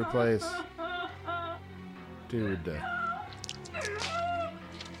expensive to replace. Dude.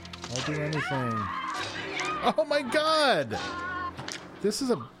 I'll do anything. Oh my God! This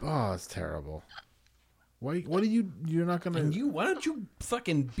is it's terrible. Why? What are you? You're not gonna. And why don't you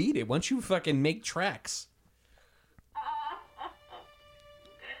fucking beat it? Why don't you fucking make tracks?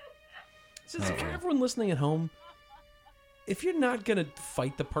 For everyone listening at home, if you're not gonna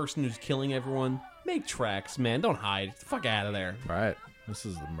fight the person who's killing everyone, make tracks, man. Don't hide. Get the fuck out of there. Right. This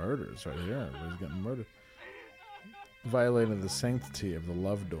is the murders right here. Everybody's getting murdered. Violated the sanctity of the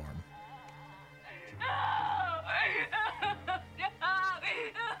love dorm.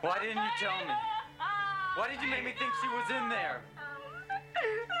 Why didn't you tell me? Why did you make me think she was in there?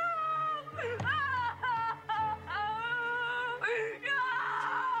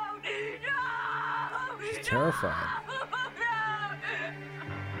 She's terrified.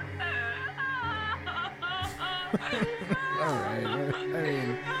 Alright. I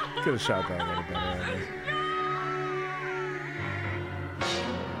mean, could have shot that a little better, I guess.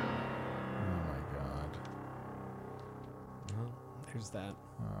 Oh my God. Well, there's that.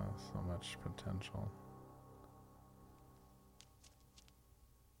 Oh, so much potential.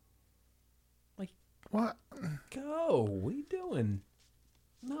 Like, what? Go. What are you doing?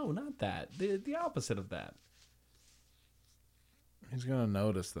 No, not that. The opposite of that. He's gonna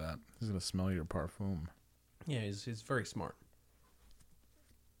notice that. He's gonna smell your parfum. Yeah, he's very smart.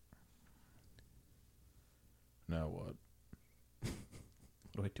 Now what? What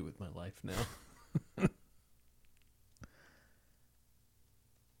do I do with my life now?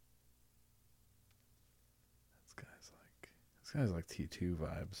 This guy's like T2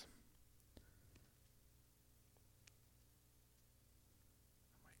 vibes.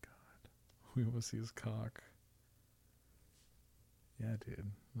 Oh my God. We want to see his cock. Yeah,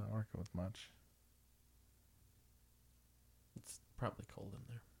 dude. Not working with much. It's probably cold in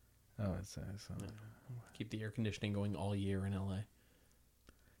there. Oh, it's yeah. Keep the air conditioning going all year in LA.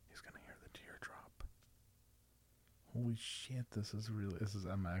 He's gonna hear the teardrop. Holy shit!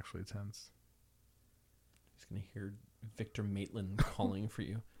 I'm actually tense. He's gonna hear Victor Maitland calling for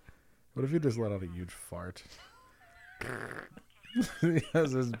you. What if you just let out a huge fart? He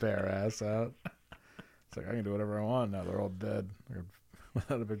has his bare ass out. It's like, I can do whatever I want now. They're all dead.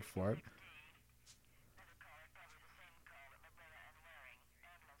 Without a big fart.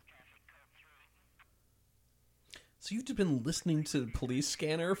 So you've been listening to the police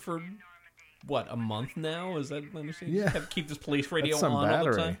scanner for, what, a month now? Is that my understanding? Yeah. You have to keep this police radio That's some on all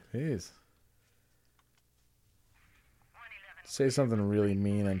the battery. time? Jeez. Say something really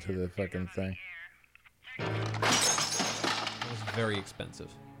mean into the fucking thing. very expensive.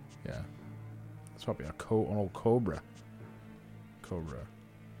 Yeah. It's probably an old Cobra. Or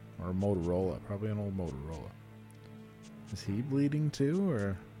a Motorola. Probably an old Motorola. Is he bleeding too,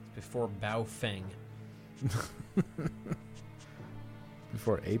 or? Before Baofeng.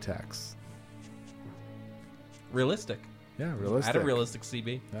 Before ATAX. Realistic. Yeah, realistic. I had a realistic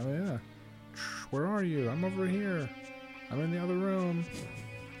CB. Oh, yeah. Where are you? I'm over here. I'm in the other room.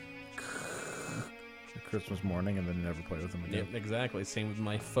 Christmas morning, and then you never play with them again. Yep, exactly. Same with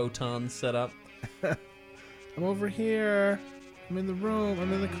my Photon setup. I'm over here. I'm in the room.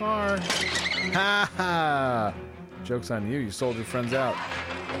 I'm in the car. Ha ha! Joke's on you. You sold your friends out.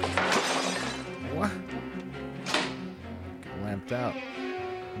 What? Get lamped out.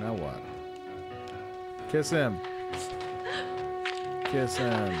 Now what? Kiss him. Kiss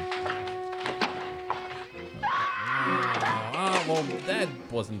him. Oh, well, that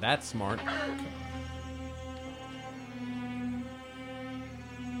wasn't that smart.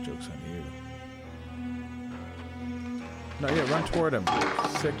 Joke's on you. No, yeah, run toward him.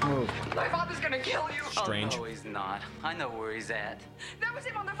 Sick move. My father's gonna kill you. Strange. Oh, no, he's not. I know where he's at. That was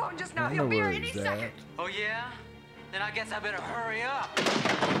him on the phone just now. I He'll know be where here any he's at. second. Oh, yeah? Then I guess I better hurry up.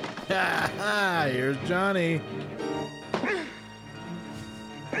 Ha ha! Here's Johnny.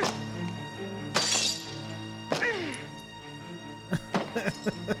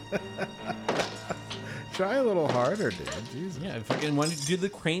 Try a little harder, dude. Jesus. Yeah, I fucking wanted to do the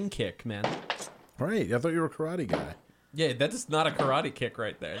crane kick, man. Right, I thought you were a karate guy. Yeah, that is not a karate kick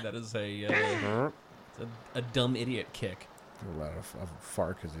right there. That is a dumb idiot kick. A lot of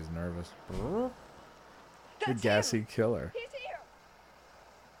fart because he's nervous. Good gassy killer. He's here.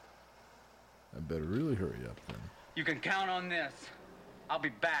 I better really hurry up then. You can count on this. I'll be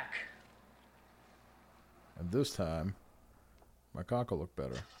back. And this time, my cock will look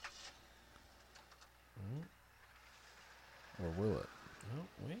better. Or will it? Oh,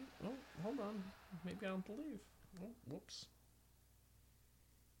 wait. Oh, hold on. Maybe I don't believe. Oh, whoops.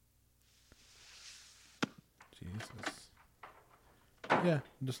 Jesus. Yeah,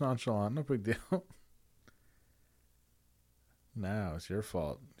 just nonchalant. No big deal. Now it's your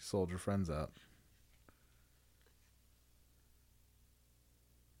fault. You sold your friends out.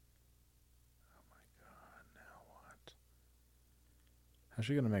 Oh my god, now what? How's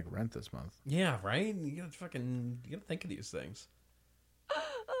she gonna make rent this month? Yeah, right? You gotta think of these things.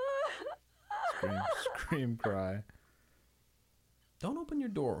 Scream, cry. Don't open your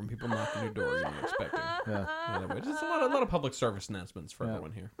door when people knock on your door you're not expecting. Yeah. Just a lot of public service announcements for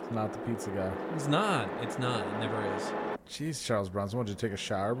everyone here. It's not the pizza guy. It's not. It never is. Jeez, Charles Bronson, wanted you to take a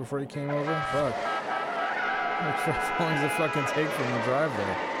shower before you came over? Fuck. How long does it fucking take from the drive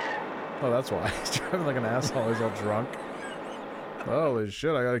there? Oh, that's why. He's driving like an asshole. He's all drunk. Holy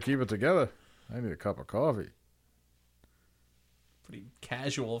shit, I gotta keep it together. I need a cup of coffee. Pretty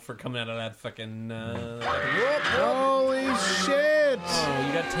casual for coming out of that fucking... Holy shit! Oh,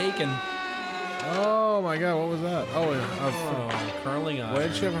 you got taken. Oh my god, what was that? Oh, curling iron. Why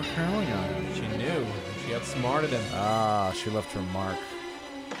did she have a curling iron? She knew. She outsmarted him. Ah, she left her mark.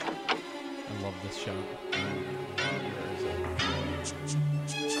 I love this shot.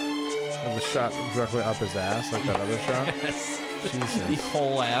 Oh, the shot directly up his ass, like that other shot? Yes. Jesus. The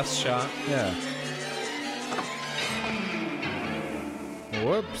whole ass shot. Yeah.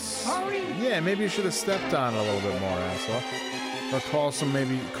 Whoops. Yeah, maybe you should have stepped on it a little bit more, asshole. Or call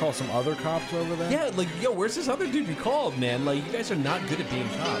some other cops over there? Yeah, like, yo, where's this other dude you called, man? Like, you guys are not good at being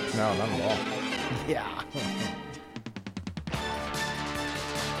cops. No, not at all. Yeah.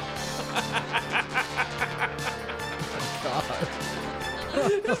 God.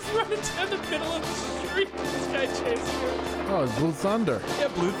 Just running down the middle of the street. This guy chasing her. Oh, it's Blue Thunder. Yeah,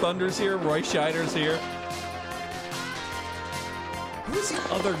 Blue Thunder's here. Roy Scheider's here. Who's the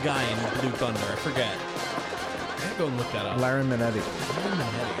other guy in Blue Thunder? I forget. I gotta go and look that up. Larry Minetti. Larry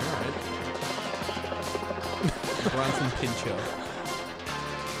Minetti, alright. Bronson Pinchot.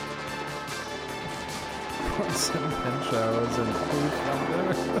 Bronson Pinchot is in Blue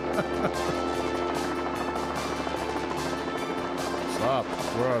Thunder. Stop.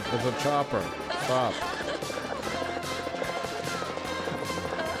 It's a chopper. Stop.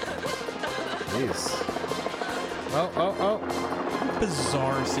 Jeez. Oh.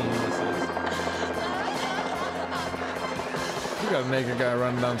 Bizarre scene this is. You got a naked guy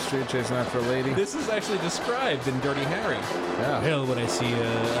running down the street chasing after a lady. This is actually described in Dirty Harry. Yeah. Hell, when I see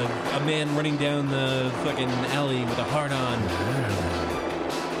a man running down the fucking alley with a heart on.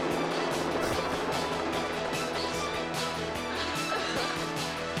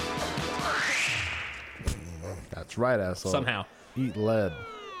 That's right, asshole. Somehow. Eat lead.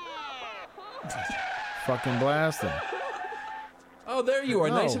 Fucking blast him. Oh, there you are.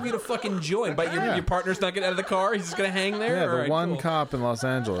 No. Nice of you to fucking join. But your partner's not getting out of the car? He's just going to hang there? Yeah, the All right, one cool. cop in Los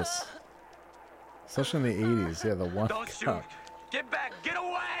Angeles. Especially in the 80s. Yeah, the one Don't shoot. cop. Get back. Get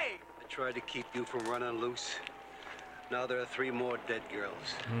away. I tried to keep you from running loose. Now there are 3 more dead girls.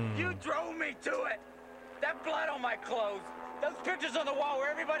 You drove me to it. That blood on my clothes. Those pictures on the wall where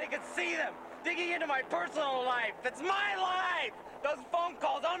everybody could see them. Digging into my personal life. It's my life. Those phone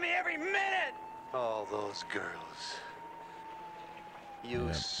calls on me every minute. All those girls.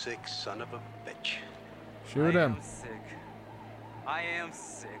 You sick son of a bitch. Shoot him. I am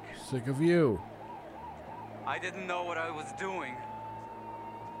sick. Sick of you. I didn't know what I was doing.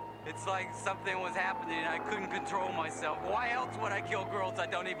 It's like something was happening and I couldn't control myself. Why else would I kill girls I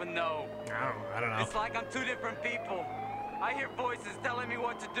don't even know? I don't know. It's like I'm 2 different people. I hear voices telling me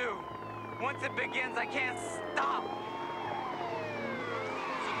what to do. Once it begins, I can't stop.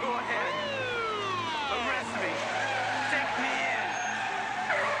 So go ahead. Arrest me. Take me in.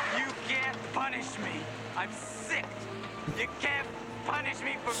 You can't punish me. I'm sick. You can't punish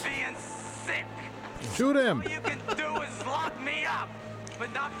me for being sick. Shoot him. All you can do is lock me up,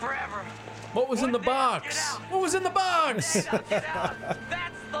 but not forever. What was in the box? What was in the box? Get out.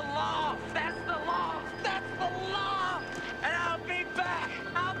 That's the law. That's the law. That's the law. And I'll be back.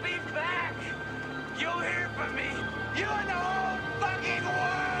 I'll be back. You'll hear from me. You and the whole fucking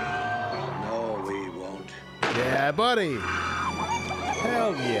world. No, we won't. Yeah, buddy.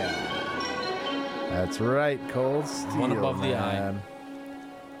 Hell yeah. That's right, Cold Steel, One above the eye. man.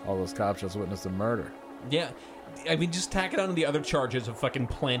 All those cops just witnessed a murder. Yeah. I mean, just tack it on to the other charges of fucking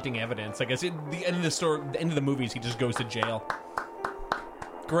planting evidence. I guess at the end of the story, the end of the movies, he just goes to jail.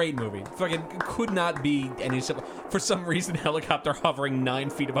 Great movie. Fucking could not be any. For some reason, helicopter hovering 9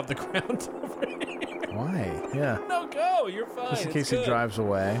 feet above the ground. Why? Yeah. No, go. You're fine. Just in It's case he good. drives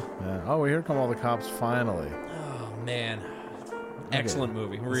away. Yeah. Oh, here come all the cops finally. Oh man, Okay. excellent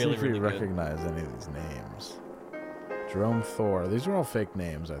movie. Let's Really, see if really we good. recognize any of these names. Jerome Thor. These are all fake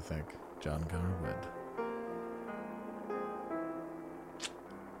names, I think. John Garwood.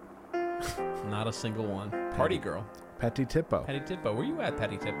 Not a single one. Party Girl. Patty Tippo. Patty Tippo. Where you at,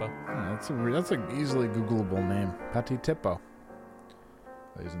 Patty Tippo? That's an easily Googleable name. Patty Tippo.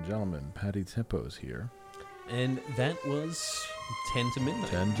 Ladies and gentlemen, Patty Tippo's here. And that was 10 to midnight.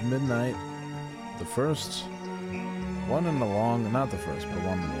 10 to midnight. The first one in a long, not the first, but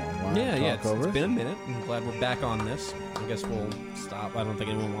one in a long line. Yeah, Talk it's over. been a minute. I'm glad we're back on this. I guess we'll stop. I don't think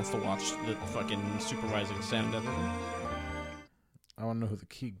anyone wants to watch the fucking supervising sound of it. I want to know who the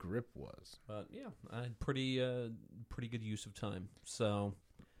key grip was. But yeah, I had pretty good use of time. So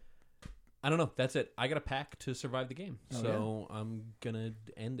I don't know. That's it. I got a pack to survive the game. Oh, So I'm gonna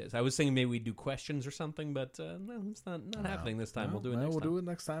end this. I was thinking maybe we'd do questions or something, but no, it's not happening this time. No, We'll do it no, next we'll time. do it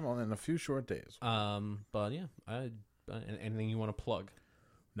next time in a few short days. But yeah, anything you want to plug?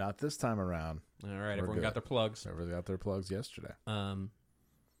 Not this time around. All right, We're everyone good. got their plugs. Everyone got their plugs yesterday.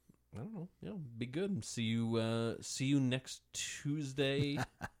 I don't know. Yeah, be good. See you next Tuesday,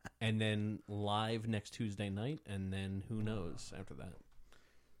 and then live next Tuesday night, and then who knows after that.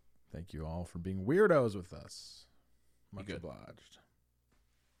 Thank you all for being weirdos with us. Much good. obliged.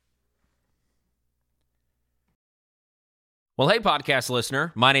 Well, hey, podcast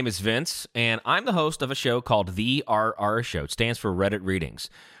listener. My name is Vince, and I'm the host of a show called The RR Show. It stands for Reddit Readings.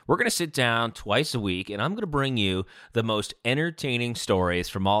 We're going to sit down twice a week, and I'm going to bring you the most entertaining stories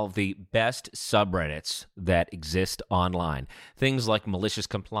from all of the best subreddits that exist online. Things like malicious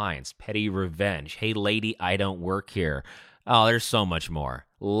compliance, petty revenge, hey, lady, I don't work here. Oh, there's so much more.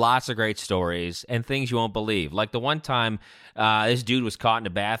 Lots of great stories and things you won't believe. Like the one time this dude was caught in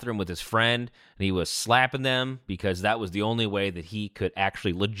a bathroom with his friend, and he was slapping them because that was the only way that he could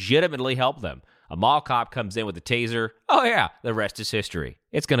actually legitimately help them. A mall cop comes in with a taser. Oh, yeah, the rest is history.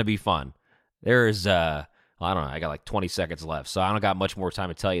 It's going to be fun. There's, I don't know, I got like 20 seconds left, so I don't got much more time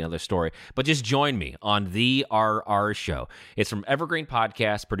to tell you another story. But just join me on The RR Show. It's from Evergreen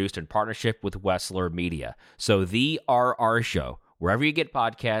Podcast, produced in partnership with Wessler Media. So The RR Show, wherever you get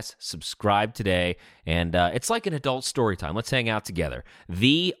podcasts, subscribe today. And it's like an adult story time. Let's hang out together.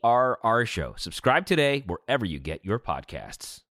 The RR Show. Subscribe today wherever you get your podcasts.